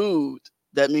glued,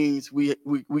 that means we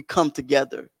come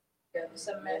together. Yeah.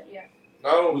 Yeah.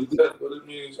 Not only that, but it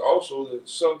means also that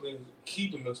something's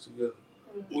keeping us together,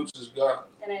 which is God.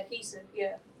 An adhesive,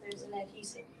 yeah. There's an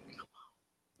adhesive.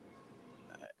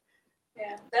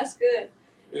 Yeah, that's good.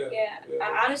 Yeah.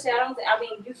 Honestly, I don't think. I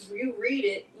mean, you read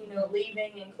it,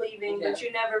 leaving and cleaving, but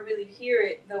you never really hear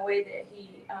it the way that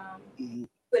he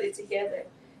put it together,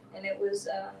 and it was.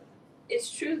 It's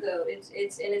true though.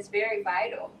 It's very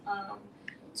vital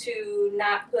to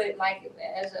not put, like,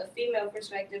 as a female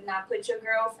perspective, not put your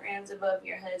girlfriends above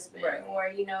your husband, right,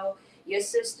 or your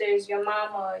sisters, your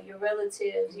mama, your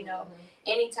relatives,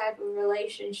 any type of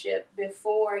relationship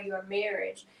before your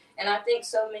marriage. And I think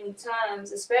so many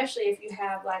times, especially if you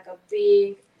have like a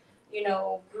big,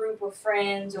 group of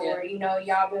friends, or,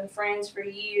 y'all been friends for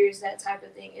years, that type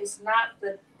of thing, it's not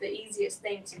the easiest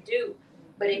thing to do,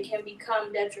 but it can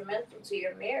become detrimental to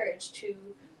your marriage to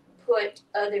put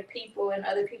other people and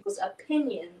other people's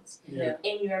opinions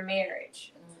in your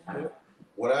marriage.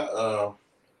 When I,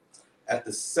 at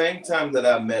the same time that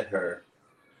I met her,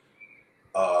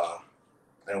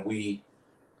 and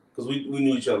because we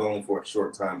knew each other only for a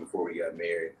short time before we got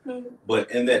married. Mm-hmm.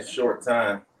 But in that short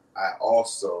time, I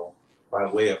also, by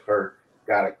way of her,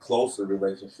 got a closer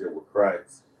relationship with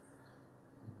Christ.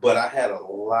 But I had a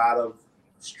lot of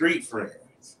street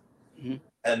friends. Mm-hmm.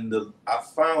 And I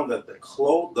found that the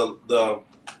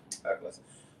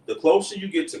closer you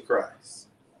get to Christ,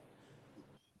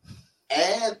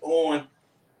 add on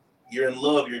you're in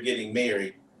love, you're getting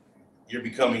married, you're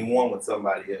becoming one with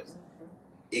somebody else.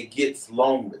 It gets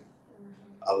lonely.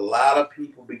 A lot of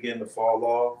people begin to fall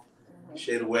off,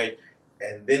 shade away,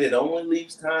 and then it only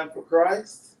leaves time for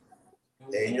Christ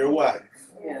and your wife.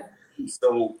 Yeah.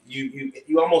 So you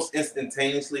almost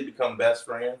instantaneously become best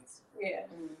friends. Yeah.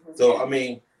 So I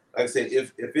mean, like I said,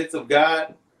 if it's of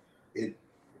God,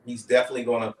 he's definitely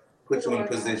gonna put you in a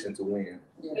position to win.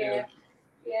 Yeah,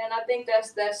 and I think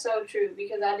that's so true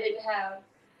because I didn't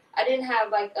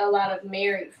have like a lot of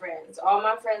married friends. All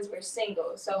my friends were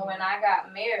single. So when I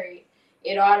got married,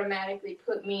 it automatically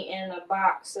put me in a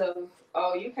box of,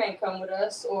 oh, you can't come with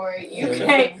us, or you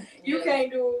can't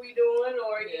do what we doing,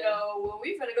 or you know, well,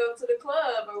 we finna go to the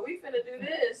club, or we finna do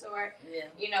this, or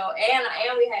you know,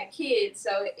 and we had kids,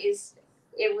 so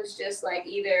it was just like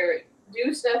either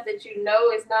do stuff that you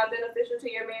know is not beneficial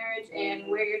to your marriage and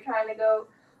where you're trying to go,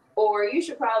 or you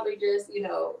should probably just, you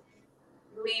know,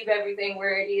 leave everything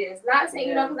where it is. Not saying,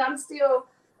 you know, because I'm still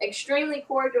extremely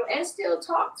cordial and still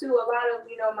talk to a lot of,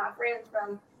 you know, my friends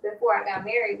from before I got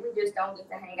married. We just don't get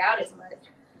to hang out as much,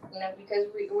 you know, because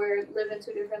we're living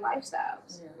two different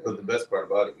lifestyles. But the best part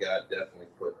about it, God definitely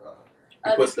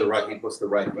he puts the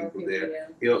right people there.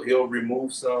 He'll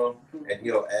remove some and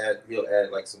he'll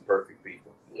add like some perfect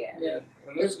people. Yeah.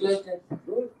 It's good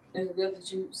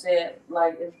that you said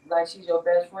like she's your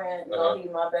best friend. You know,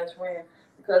 he's my best friend.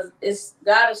 Because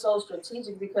God is so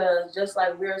strategic, because just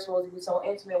like we're supposed to be so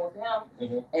intimate with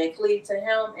him and cleave to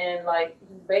him, and like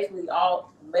he's basically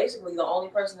the only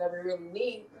person that we really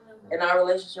need in our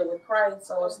relationship with Christ.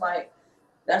 So it's like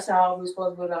that's how we're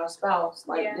supposed to be with our spouse.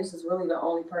 Like this is really the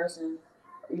only person,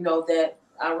 you know, that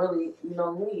I really, you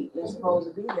know, need. They're supposed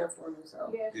to be there for me.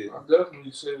 So I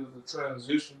definitely say that the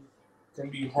transition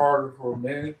can be harder for a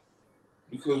man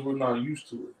because we're not used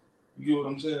to it. You get what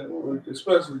I'm saying?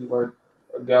 Especially like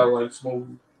a guy like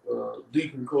Smokey,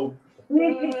 Deacon Kobe,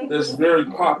 that's very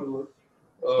popular.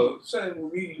 Same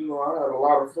with me, you know, I had a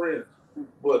lot of friends,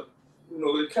 but you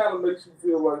know, it kind of makes you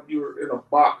feel like you're in a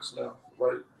box now,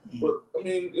 right? But I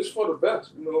mean, it's for the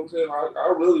best, you know what I'm saying?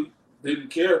 I really didn't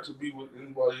care to be with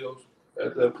anybody else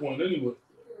at that point anyway.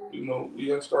 You know, we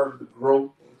had started to grow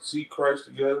and see Christ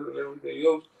together and everything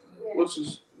else, which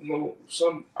is, you know,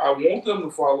 I want them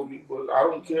to follow me, but I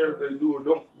don't care if they do or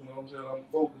don't. You know what I'm saying? I'm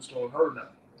focused on her now.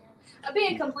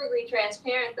 Being completely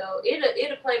transparent though,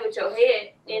 it'll play with your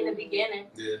head in the beginning.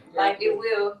 Yeah. Like it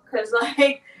will, cause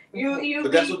like you.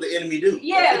 But that's what the enemy do.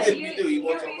 Yeah, you be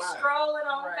scrolling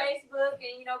on Facebook,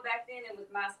 and you know back then it was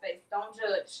MySpace. Don't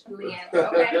judge, Leanne.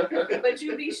 Okay, but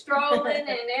you be strolling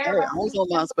and everybody was on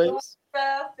MySpace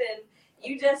stuff, and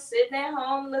you just sitting at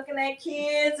home looking at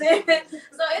kids, and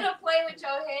so it'll play with your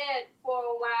head for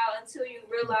a while until you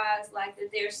realize like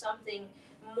that there's something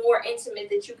more intimate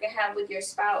that you can have with your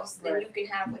spouse than you can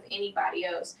have with anybody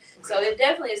else. So it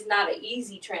definitely is not an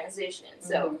easy transition.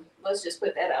 So let's just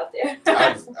put that out there.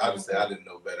 Obviously, I didn't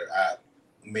know better.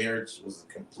 Marriage was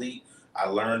complete. I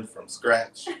learned from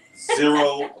scratch,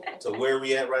 0 to where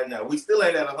we at right now. We still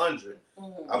ain't at 100.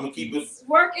 I'm gonna keep it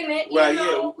working it. Right,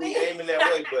 we aiming that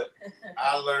way. But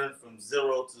I learned from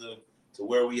 0 to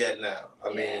where we at now.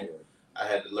 I mean, I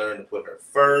had to learn to put her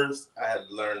first. I had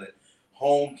to learn that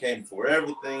home came before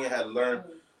everything. I had to learn,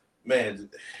 man,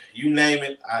 you name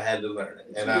it, I had to learn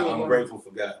it. And I'm grateful for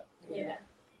God. Yeah.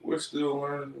 We're still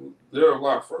learning. They're a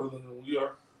lot further than we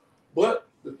are. But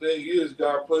the thing is,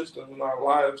 God placed them in our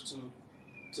lives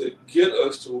to get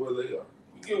us to where they are.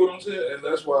 You get what I'm saying? And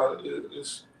that's why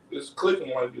it's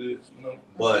clicking like it is, you know.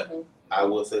 But I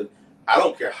will say, I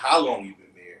don't care how long you've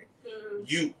been married.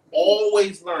 You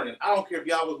always learning. I don't care if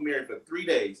y'all was married for 3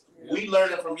 days. We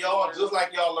learning from y'all just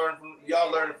like y'all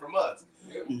learning from us.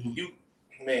 You,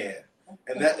 man,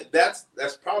 and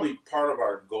that's probably part of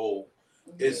our goal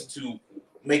is to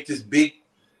make this big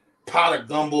pot of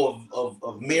gumbo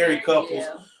of married couples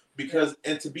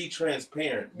and to be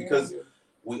transparent because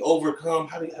we overcome.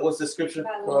 What's the scripture?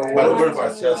 By the word of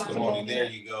our testimony. There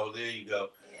you go.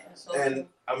 And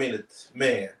I mean,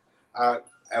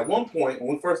 at one point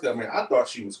when we first got married, I thought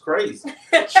she was crazy.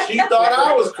 She thought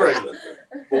I was crazy.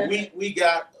 But we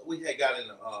had got in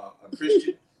a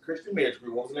Christian marriage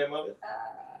group. What was the name of it?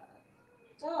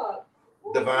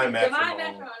 Divine Matrimony.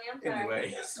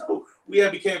 Anyway, so we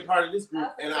had became part of this group,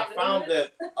 and I found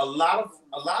that a lot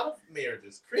of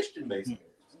marriages, Christian-based marriages,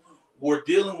 were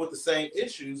dealing with the same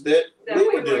issues that we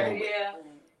were dealing with. Yeah.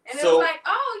 And it was like,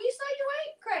 oh, you say you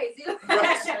ain't crazy.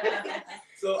 Right.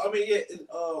 So I mean,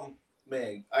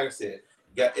 man, like I said,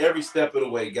 got every step of the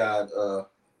way. God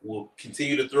will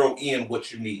continue to throw in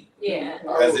what you need. Yeah.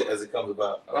 As it comes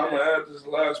about. And I'm gonna add this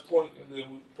last point, and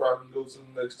then we can probably go to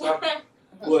the next topic.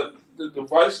 But the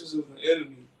devices of the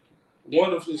enemy,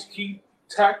 one of his key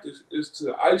tactics is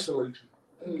to isolate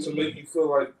you, to make you feel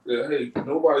like that, hey,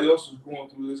 nobody else is going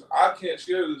through this. I can't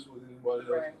share this with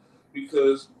anybody else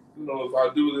because, you know, if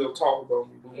I do, they'll talk about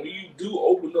me. But when you do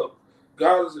open up,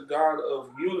 God is a God of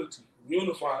unity,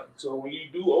 unifying. So when you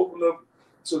do open up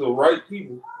to the right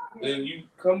people, then you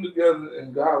come together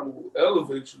and God will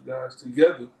elevate you guys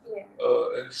together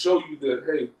and show you that,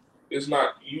 hey, it's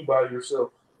not you by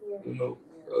yourself. You know,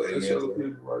 it's other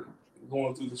people like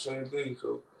going through the same thing.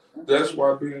 So that's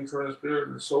why being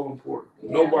transparent is so important.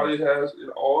 Nobody has it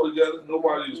all together.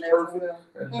 Nobody is perfect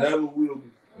and never will be.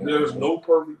 There's no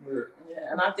perfect marriage.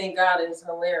 Yeah, and I think God is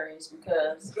hilarious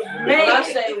because when I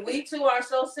say we two are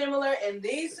so similar and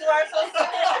these two are so similar,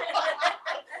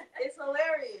 it's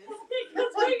hilarious.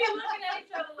 Because we be looking at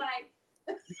each other like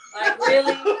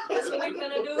really? That's what we're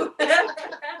gonna do?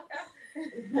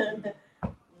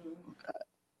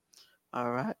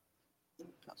 All right.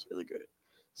 That's really good.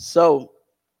 So,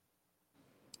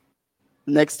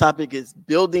 next topic is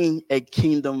building a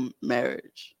kingdom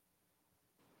marriage.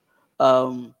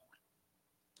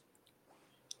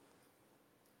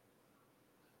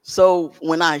 So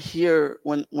when I hear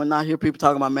people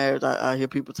talking about marriage, I hear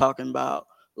people talking about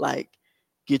like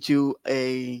get you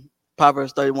a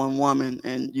Proverbs 31 woman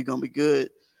and you're gonna be good.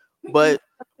 But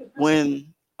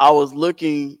when I was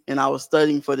looking and I was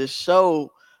studying for this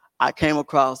show, I came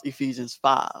across Ephesians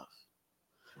 5.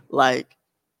 Like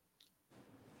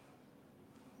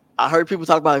I heard people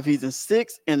talk about Ephesians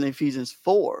 6 and Ephesians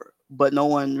 4, but no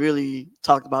one really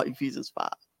talked about Ephesians 5.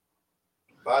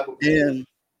 Bible.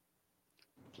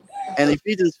 And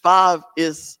Ephesians 5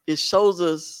 it shows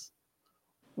us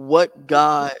what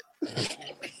God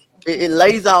it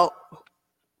lays out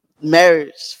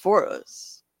marriage for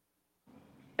us.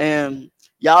 And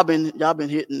y'all been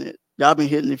hitting it. Y'all been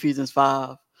hitting Ephesians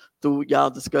 5 through y'all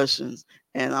discussions.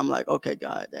 And I'm like, okay,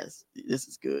 God, this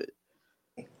is good.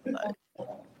 Like,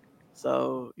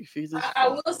 so Ephesians 5. I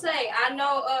will say I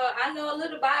know a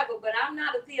little Bible, but I'm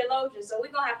not a theologian, so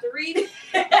we're gonna have to read it.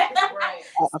 Right.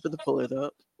 I have to pull it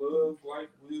up. Love, life,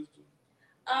 wisdom.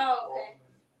 Oh, okay.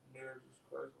 Marriage is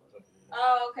Christ.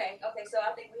 Oh, okay. Okay, so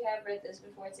I think we have read this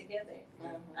before together,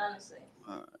 honestly.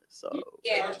 All right, so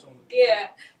Yeah.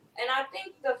 And I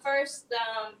think the first,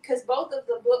 because both of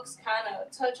the books kind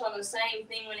of touch on the same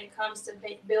thing when it comes to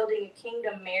building a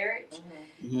kingdom marriage.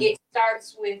 Mhm. It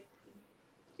starts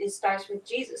with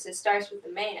Jesus. It starts with the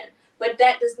man, but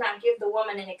that does not give the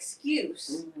woman an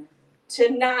excuse to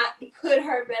not put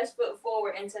her best foot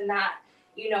forward and to not,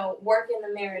 work in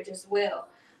the marriage as well.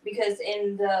 Because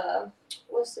in the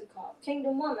what's it called,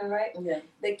 Kingdom Woman, right? Yeah.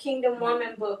 The Kingdom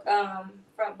Woman book,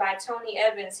 by Tony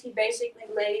Evans, he basically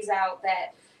lays out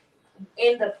that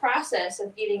in the process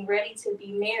of getting ready to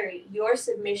be married, your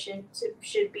submission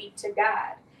should be to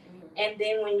God. And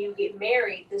then when you get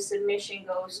married, the submission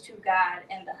goes to God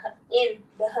and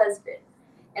the husband.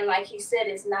 And like he said,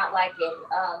 it's not like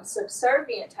a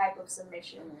subservient type of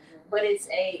submission, but it's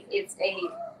a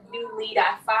you lead,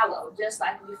 I follow, just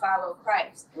like we follow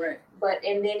Christ. Right.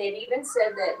 And then it even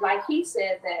said that, like he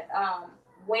said, that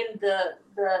when the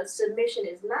submission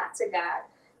is not to God,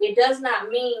 it does not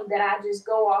mean that I just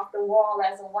go off the wall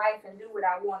as a wife and do what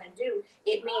I want to do.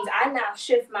 It means I now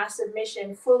shift my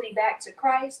submission fully back to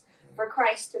Christ for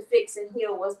Christ to fix and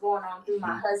heal what's going on through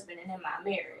my husband and in my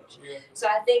marriage. Yeah. So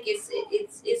I think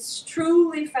it's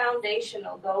truly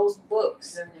foundational, those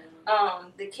books.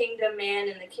 The Kingdom Man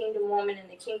and the Kingdom Woman and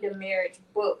the Kingdom Marriage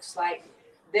books, like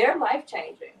they're life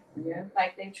changing. Yeah.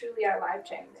 Like they truly are life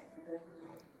changing.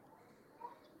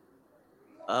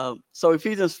 So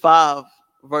Ephesians 5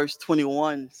 verse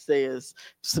 21 says,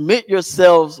 submit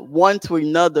yourselves one to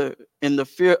another in the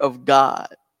fear of God.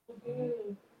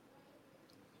 Mm-hmm.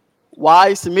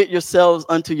 Wives, submit yourselves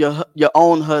unto your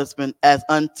own husband as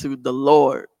unto the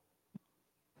Lord.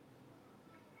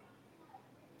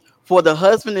 For the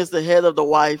husband is the head of the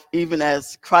wife, even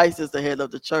as Christ is the head of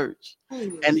the church.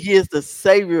 And he is the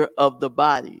savior of the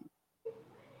body.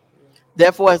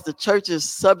 Therefore, as the church is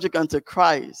subject unto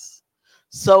Christ,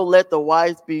 so let the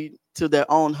wives be to their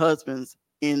own husbands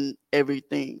in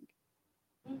everything.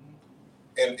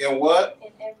 In what?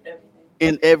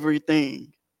 In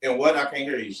everything. In what? I can't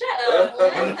hear you. Shut up.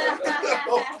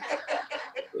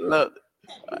 Look.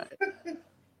 Right.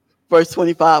 Verse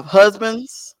 25.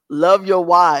 Husbands, love your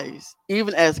wives,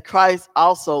 even as Christ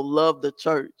also loved the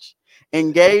church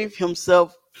and gave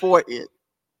himself for it,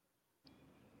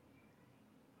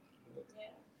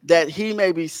 that he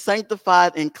may be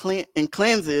sanctified and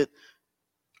cleanse it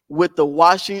with the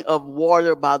washing of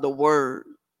water by the word.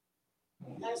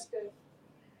 That's good.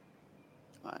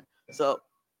 All right. So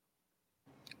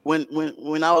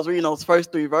when I was reading those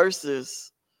first three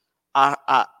verses,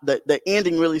 the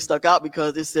ending really stuck out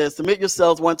because it says, submit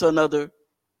yourselves one to another,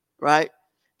 right?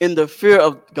 In the fear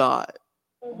of God.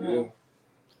 Mm-hmm.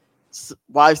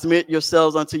 Wives, submit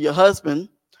yourselves unto your husband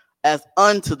as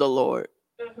unto the Lord.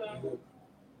 Mm-hmm.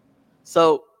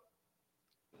 So,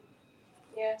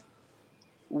 yeah,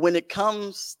 when it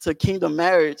comes to kingdom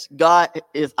marriage, God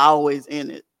is always in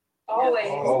it. Always.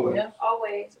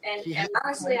 And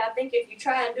honestly, I think if you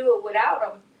try and do it without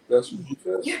him, that's when you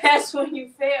fail. That's when you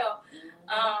fail.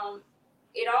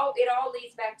 It all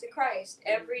leads back to Christ.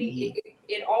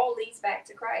 It all leads back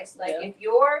to Christ. Like if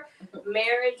your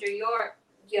marriage or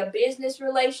your business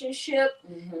relationship,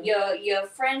 your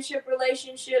friendship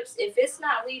relationships, if it's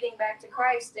not leading back to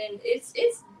Christ, then it's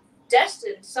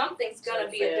destined. Something's gonna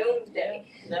be a doomsday.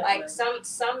 Like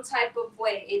some type of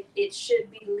way it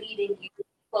should be leading you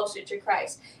closer to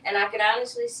Christ. And I can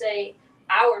honestly say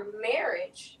our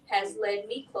marriage has led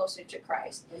me closer to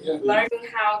Christ. Learning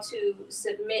how to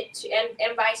submit to,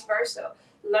 and vice versa.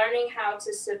 Learning how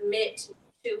to submit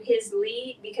to his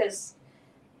lead, because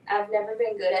I've never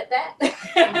been good at that.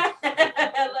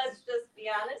 Let's just be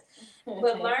honest.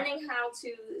 But learning how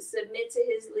to submit to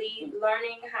his lead,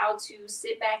 learning how to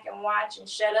sit back and watch and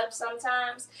shut up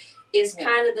sometimes is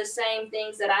kind of the same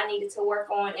things that I needed to work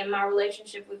on in my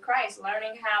relationship with Christ.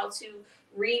 Learning how to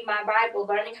read my Bible,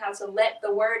 learning how to let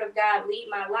the word of God lead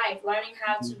my life, learning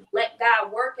how to let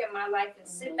God work in my life and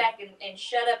sit back and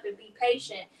shut up and be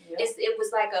patient.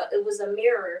 It was a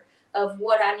mirror of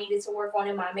what I needed to work on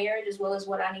in my marriage, as well as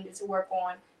what I needed to work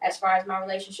on as far as my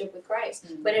relationship with Christ.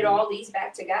 But it all leads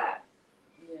back to God.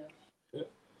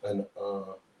 And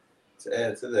to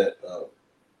add to that,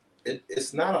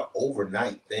 it's not an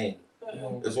overnight thing.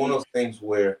 It's one of those things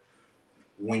where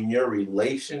when your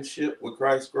relationship with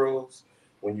Christ grows,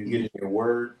 when you get in your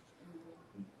word,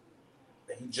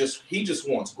 he just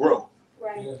wants growth.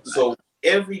 Right. So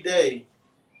every day,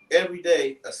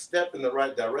 a step in the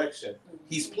right direction,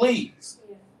 he's pleased.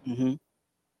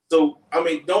 So, I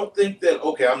mean, don't think that,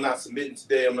 okay, I'm not submitting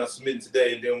today,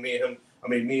 and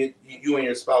then you and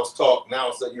your spouse talk, now all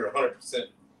of a sudden you're 100%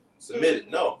 submitted.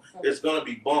 No, there's going to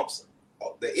be bumps.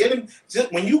 The enemy,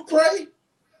 just when you pray,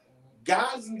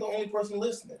 God isn't the only person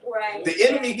listening. Right. The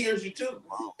enemy hears you too.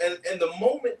 And the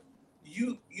moment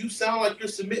you sound like you're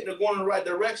submitting or going in the right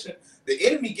direction, the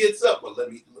enemy gets up. Well, let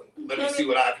me see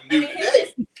what I can do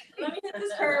today. Let me hit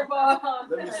this curveball.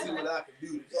 Let me see what I can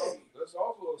do today. That's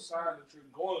also a sign that you're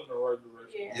going in the right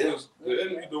direction. Yeah. Because the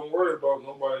enemy don't worry about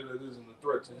nobody that isn't a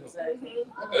threat to him.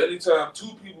 Anytime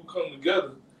two people come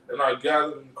together and are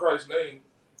gathered in Christ's name,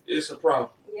 it's a problem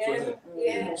for him.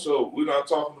 Yeah. So we're not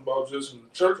talking about just in the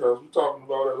church house. We're talking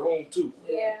about at home too.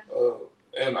 Yeah.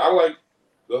 And I like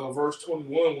verse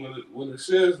 21 when it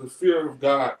says the fear of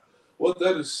God. What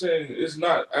that is saying is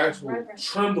not actual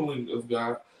trembling of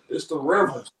God. It's the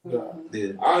reverence of God.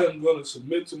 Yeah. I am going to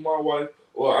submit to my wife,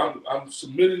 or I'm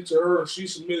submitting to her, and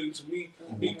she's submitting to me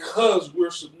because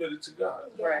we're submitted to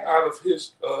God. Right. Out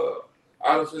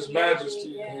of His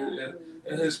majesty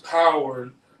and His power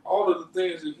and all of the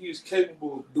things that He is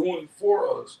capable of doing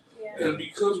for us. Yeah. And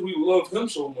because we love Him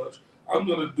so much, I'm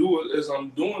going to do it as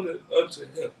I'm doing it unto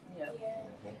Him. Yeah.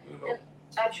 You know?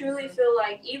 I truly feel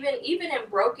like even in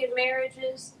broken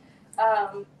marriages,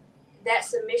 that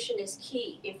submission is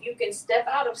key. If you can step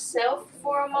out of self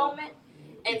for a moment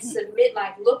and submit,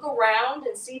 like look around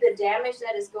and see the damage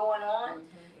that is going on,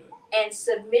 and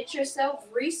submit yourself,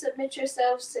 resubmit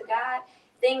yourselves to God,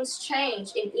 things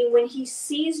change. And when He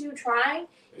sees you trying,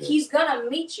 He's gonna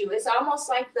meet you. It's almost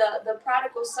like the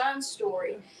prodigal son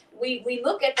story. We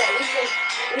look at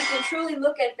that. We can truly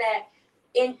look at that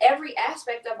in every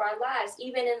aspect of our lives,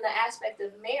 even in the aspect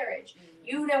of marriage.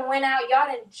 You done went out, y'all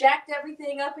done jacked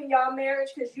everything up in y'all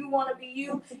marriage because you want to be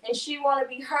you and she want to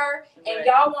be her, and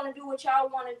y'all want to do what y'all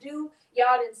want to do.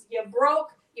 You're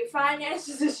broke, your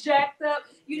finances is jacked up.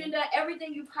 You done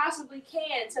everything you possibly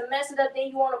can to mess it up. Then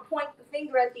you want to point the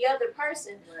finger at the other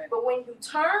person. Right. But when you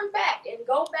turn back and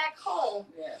go back home,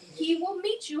 He will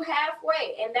meet you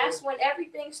halfway, and that's when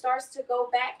everything starts to go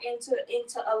back into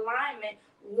alignment.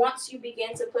 Once you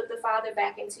begin to put the Father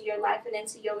back into your life and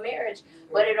into your marriage,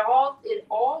 but it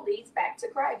all leads back to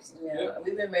Christ. Yeah,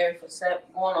 we've been married for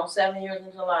going on 7 years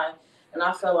in July, and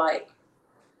I feel like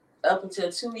up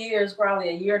until 2 years, probably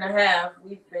a year and a half,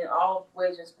 we've been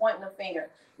always just pointing the finger,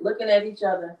 looking at each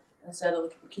other instead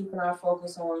of keeping our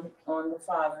focus on the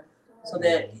Father, so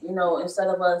that instead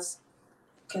of us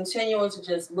continuing to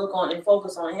just look on and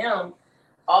focus on Him.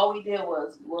 All we did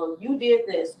was, well, you did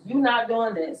this. You not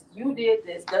doing this. You did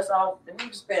this. That's all.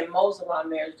 We spent most of our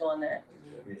marriage doing that.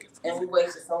 And we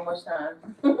wasted so much time.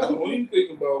 When you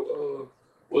think about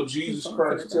what Jesus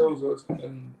Christ tells us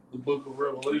in the book of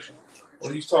Revelation,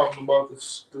 when He's talking about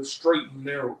the straight and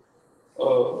narrow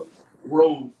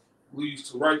road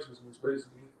leads to righteousness,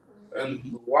 basically, and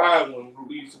the wide one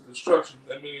leads to destruction.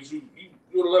 That means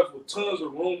you're left with tons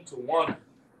of room to wander.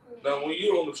 Now, when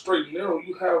you're on the straight and narrow,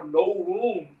 you have no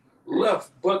room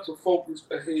left but to focus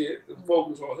ahead and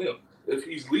focus on him if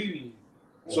he's leading you.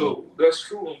 So that's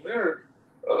true in marriage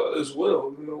as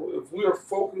well. You know, if we are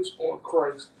focused on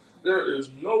Christ, there is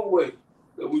no way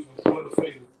that we can point a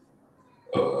finger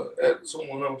at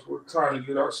someone else. We're trying to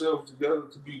get ourselves together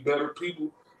to be better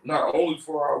people, not only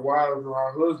for our wives or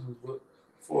our husbands, but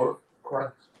for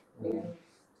Christ.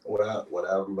 What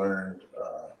I've learned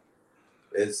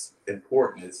is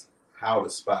important is how to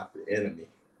spot the enemy.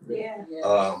 Yeah.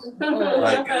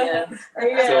 Like,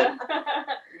 Yeah.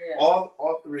 so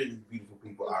all three of these beautiful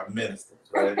people are ministers,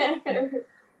 right?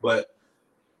 But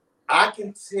I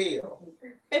can tell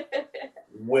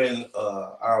when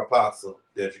our apostle,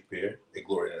 Dedrick Peer, a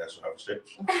Glory International Harvest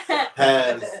Church,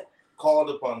 has called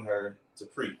upon her to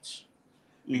preach.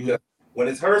 Because when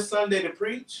it's her Sunday to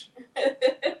preach,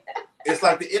 it's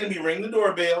like the enemy ring the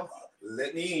doorbell,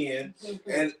 let me in,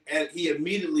 and he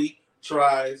immediately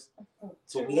tries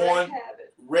to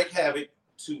wreak havoc,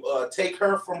 to take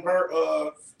her from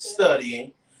her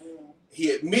studying.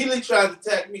 He immediately tries to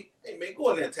attack me. Hey man, go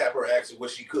in there and tap her, ask her what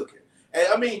she cooking. And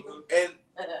I mean, and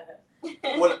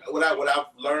what I've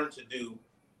learned to do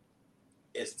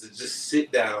is to just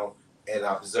sit down and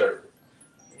observe.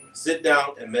 Sit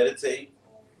down and meditate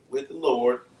with the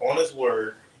Lord on His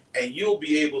Word, and you'll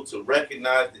be able to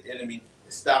recognize the enemy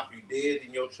and stop you dead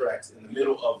in your tracks in the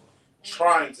middle of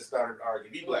trying to start an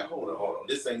argument. You be like, hold on,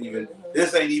 this ain't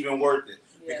even worth it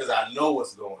because I know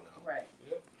what's going on. Right.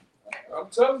 Yeah. I'm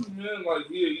telling you, man, like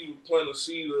you plant a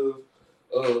seed of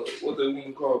what they want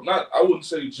to call, not, I wouldn't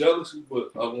say jealousy,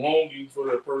 but a longing for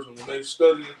that person when they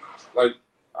studying. Like,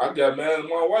 I got mad at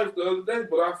my wife the other day,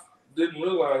 but I didn't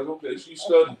realize, okay, she's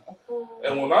studying.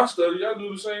 And when I study, I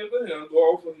do the same thing. I go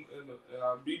off and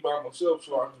I be by myself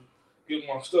so I can get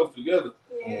my stuff together.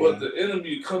 Yeah. But the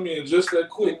enemy come in just that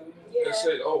quick and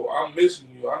say, oh, I'm missing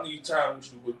you. I need time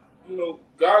with you. But, you know,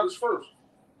 God is first.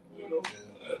 You know,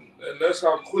 and that's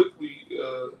how quickly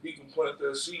he can plant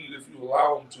that seed if you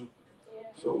allow him to.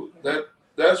 So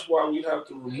that's why we have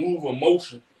to remove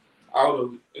emotion out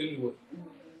of it anyway.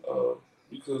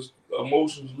 Because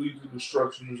emotions lead to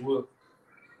destruction as well.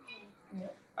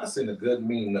 I seen a good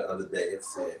meme the other day. It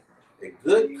said, a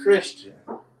good Christian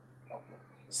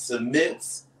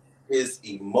submits his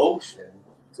emotion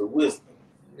to wisdom.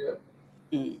 Yeah.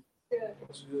 Good.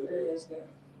 That's good. It is good.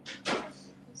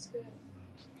 That's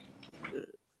good.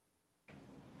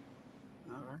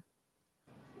 All right.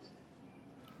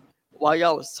 While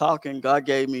y'all was talking, God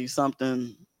gave me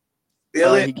something. He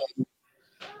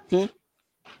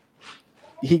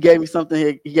gave me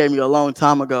something he gave me a long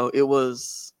time ago. It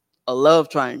was a love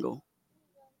triangle.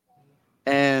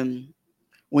 And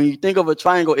when you think of a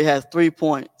triangle, it has 3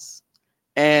 points.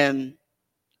 And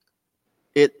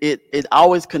it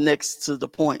always connects to the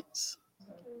points.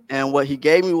 And what he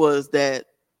gave me was that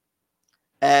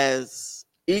as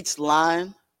each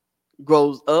line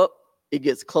grows up, it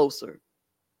gets closer.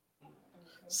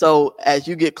 So as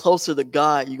you get closer to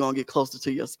God, you're gonna get closer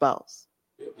to your spouse.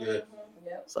 Yeah.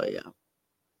 So yeah.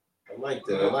 I like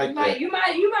that. I like that. You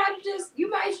might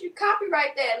should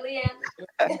copyright that,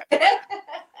 Leanne.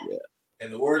 Yeah.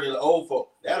 And the word of the old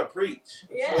folk, that'll preach.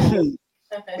 Yeah.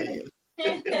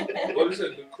 What is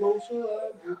it? The closer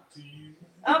I get to you.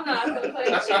 I'm not gonna play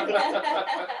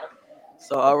it.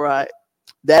 So all right.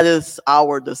 That is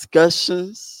our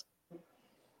discussions.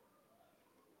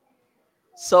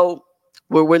 So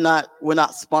we're not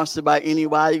sponsored by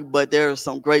anybody, but there are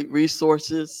some great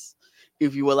resources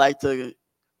if you would like to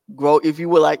grow, if you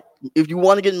want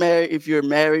to get married, if you're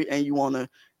married and you want to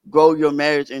grow your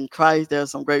marriage in Christ, there are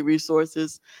some great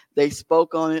resources. They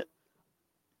spoke on it.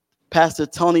 Pastor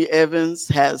Tony Evans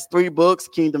has 3 books: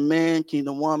 Kingdom Man,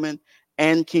 Kingdom Woman,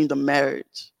 and Kingdom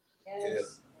Marriage.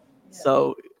 Yes.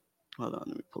 So hold on,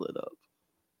 let me pull it up.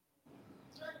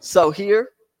 So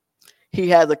here he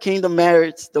has a Kingdom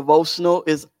Marriage devotional.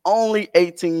 It's only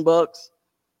 $18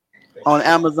 on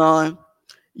Amazon.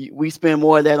 We spend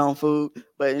more of that on food,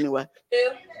 but anyway.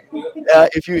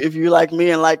 If you like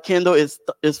me and like Kindle, it's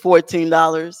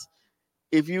 $14.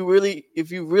 If you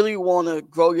really want to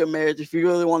grow your marriage, if you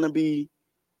really want to be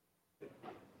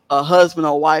a husband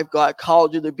or wife God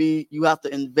called you to be, you have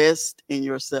to invest in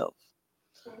yourself.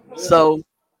 So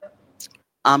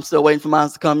I'm still waiting for mine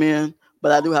to come in,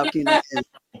 but I do have Kingdom in.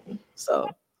 So.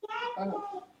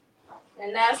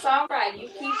 And that's all right. You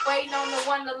keep waiting on the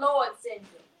one the Lord sends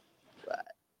you.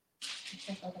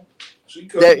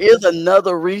 There is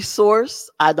another resource.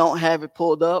 I don't have it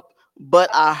pulled up,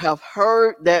 but I have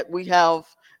heard that we have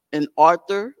an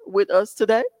author with us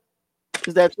today.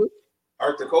 Is that true?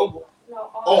 Arthur Coble? No,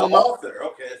 author.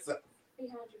 Okay. So.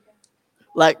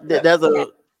 Like there's a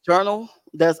journal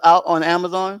that's out on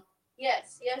Amazon.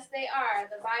 Yes, they are.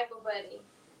 The Bible Buddy.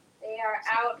 They are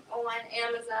out on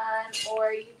Amazon,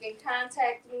 or you can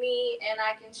contact me and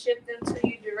I can ship them to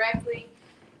you directly.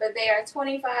 But they are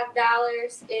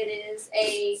 $25. It is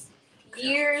a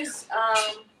year's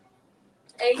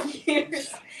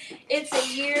it's a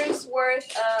year's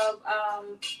worth of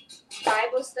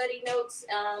Bible study notes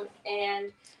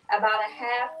and about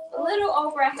a little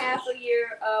over a half a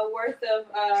year worth of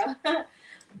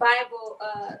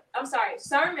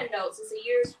sermon notes. It's a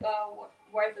year's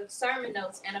worth of sermon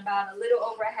notes and about a little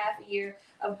over a half a year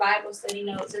of Bible study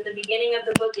notes. In the beginning of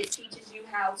the book, it teaches you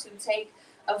how to take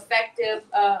effective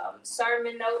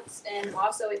sermon notes, and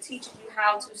also it teaches you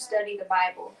how to study the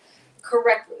Bible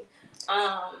correctly.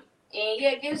 And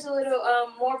yeah, it gives a little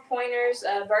more pointers,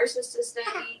 verses to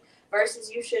study,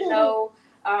 verses you should know,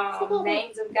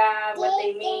 names of God, what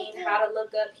they mean, how to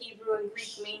look up Hebrew and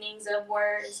Greek meanings of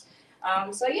words.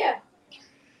 So yeah,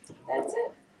 that's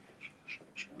it.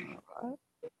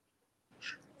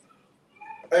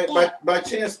 Hey, by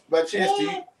chance, did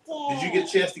you get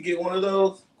a chance to get one of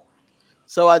those?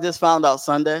 So I just found out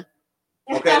Sunday.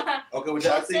 Okay. Well, I'll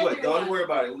tell you what. Don't worry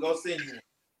about it. We're gonna send you one.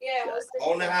 Yeah,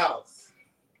 on the house.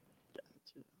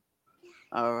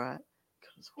 All right.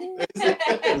 I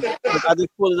just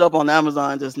pulled it up on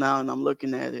Amazon just now, and I'm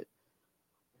looking at it.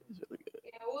 It's really good.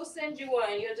 Yeah, we'll send you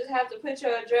one. You'll just have to put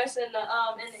your address in the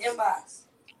inbox.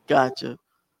 Gotcha.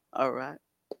 All right.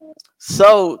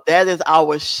 So that is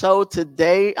our show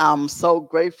today. I'm so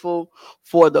grateful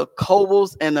for the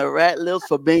Cobles and the Ratliffs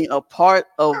for being a part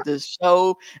of the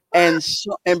show and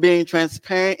being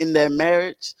transparent in their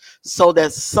marriage, so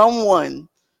that someone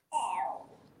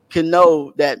can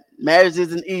know that marriage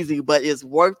isn't easy, but it's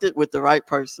worth it with the right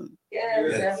person. Yes, it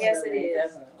is. Yes,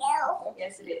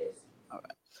 it is. All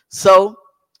right. So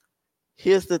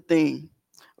here's the thing,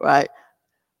 right?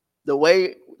 The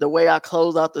way I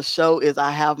close out the show is I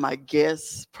have my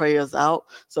guests pray us out.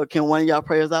 So can one of y'all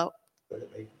pray us out?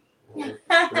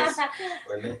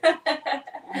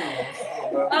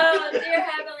 Oh, dear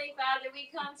Heavenly Father, we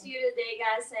come to you today,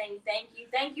 God, saying thank you.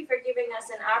 Thank you for giving us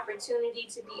an opportunity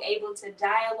to be able to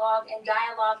dialogue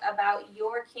about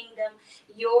your kingdom,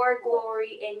 your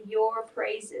glory, and your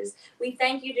praises. We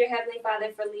thank you, dear Heavenly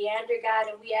Father, for Leander, God,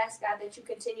 and we ask, God, that you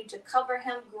continue to cover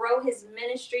him, grow his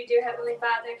ministry, dear Heavenly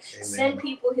Father. Amen. Send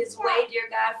people his way, dear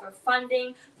God, for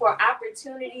funding, for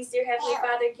opportunities, dear Heavenly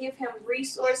Father. Give him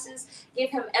resources, give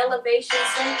him elevation,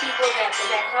 send people that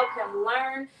help him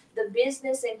learn the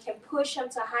business and can push him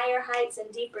to higher heights and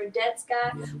deeper depths,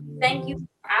 God. Thank you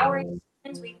for our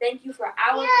experience. We thank you for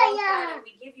our growth, God, and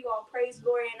we give you all praise,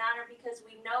 glory, and honor because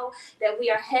we know that we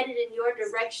are headed in your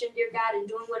direction, dear God, and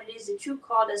doing what it is that you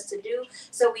called us to do.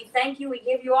 So we thank you. We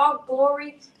give you all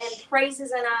glory and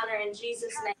praises and honor in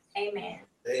Jesus' name. Amen.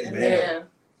 Amen.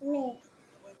 Amen.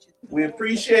 We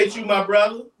appreciate you, my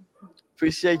brother.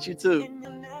 Appreciate you too.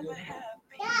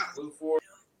 Look forward.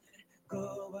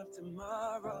 Go up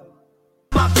tomorrow.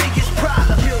 My biggest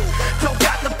problem, you don't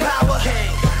got the power.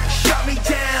 Shut me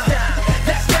down.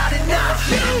 That's not enough.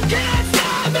 You can't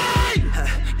stop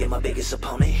me. You're my biggest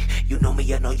opponent. You know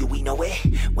me, I know you, we know it.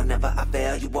 Whenever I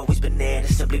fail, you always been there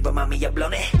to simply remind me I've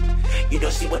blown it. You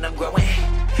don't see when I'm growing.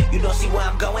 You don't see where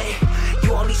I'm going.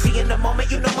 You only see in the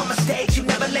moment. You know my mistakes. You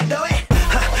never let go it.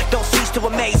 Don't cease to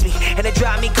amaze me, and it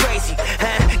drive me crazy.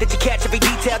 Did you catch every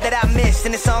detail that I missed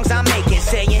in the songs I'm making?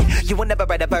 Saying you will never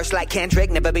write a verse like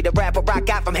Kendrick, never be the rapper I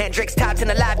got from Hendrix. Top 10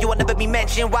 alive, you will never be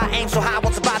mentioned. Why aim so high,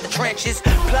 won't survive the trenches?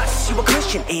 Plus, you a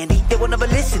Christian, Andy. They will never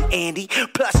listen, Andy.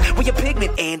 Plus, we a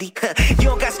pigment, Andy. You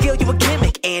don't got skill, you a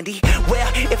gimmick, Andy.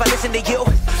 Well, if I listen to you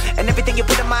and everything you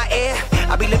put in my ear,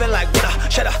 I'll be living like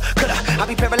woulda, shoulda, coulda. I'll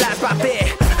be paralyzed by fear.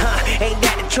 Ain't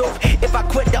that the truth? If I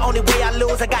quit, the only way I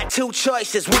lose. I got two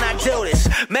choices when I do this: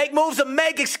 make moves or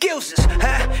make excuses.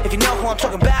 If you know who I'm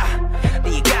talking about,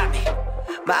 then you got me.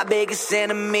 My biggest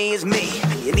enemy is me,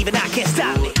 and even I can't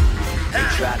stop me. They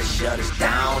try to shut us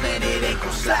down and it ain't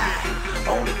gon' slide.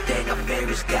 Only thing I fear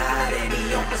is God and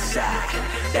he on my side.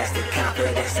 That's the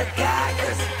confidence I got,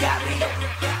 cause he got me.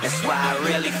 That's why I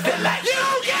really feel like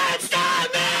you can't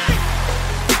stop me.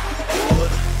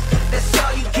 That's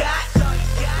all you got.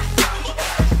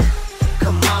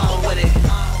 Come on with it.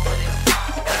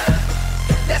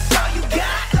 That's all you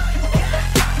got.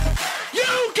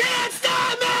 You can't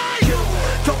stop me. You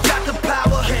don't got the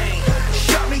power.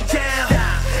 Shut me down.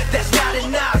 That's not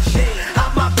enough.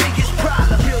 I'm my biggest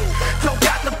problem. You don't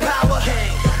got the power.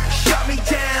 Shut me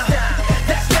down.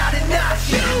 That's not enough.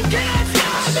 You can't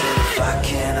stop me. If I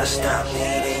cannot stop me,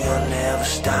 then you'll never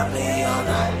stop me. Oh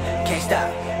no, can't stop.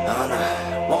 Oh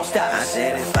no, won't stop. I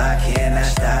said if I cannot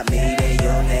stop me, then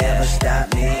you'll never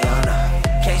stop me. Oh no,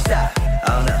 can't stop.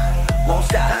 Oh no,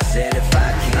 I said if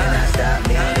I cannot stop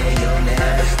me, then you'll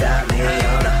never stop me.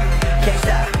 Oh no, can't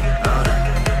stop, oh no,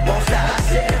 won't stop. I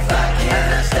said if I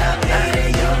cannot stop me, then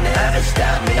you'll never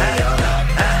stop me. Oh no,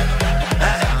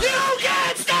 you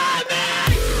can't stop me.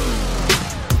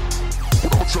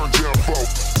 I'ma turn down folk.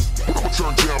 I'ma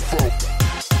turn down folk.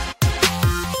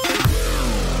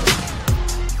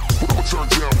 I'ma turn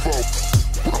down folk.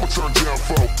 I'ma turn down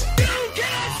folk. You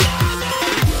can't stop me.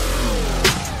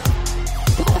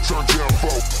 I'ma turn down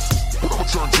folk. I'ma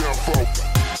turn down folk.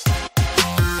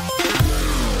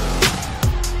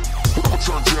 I'ma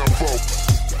turn down folk.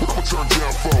 I'ma turn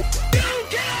down folk.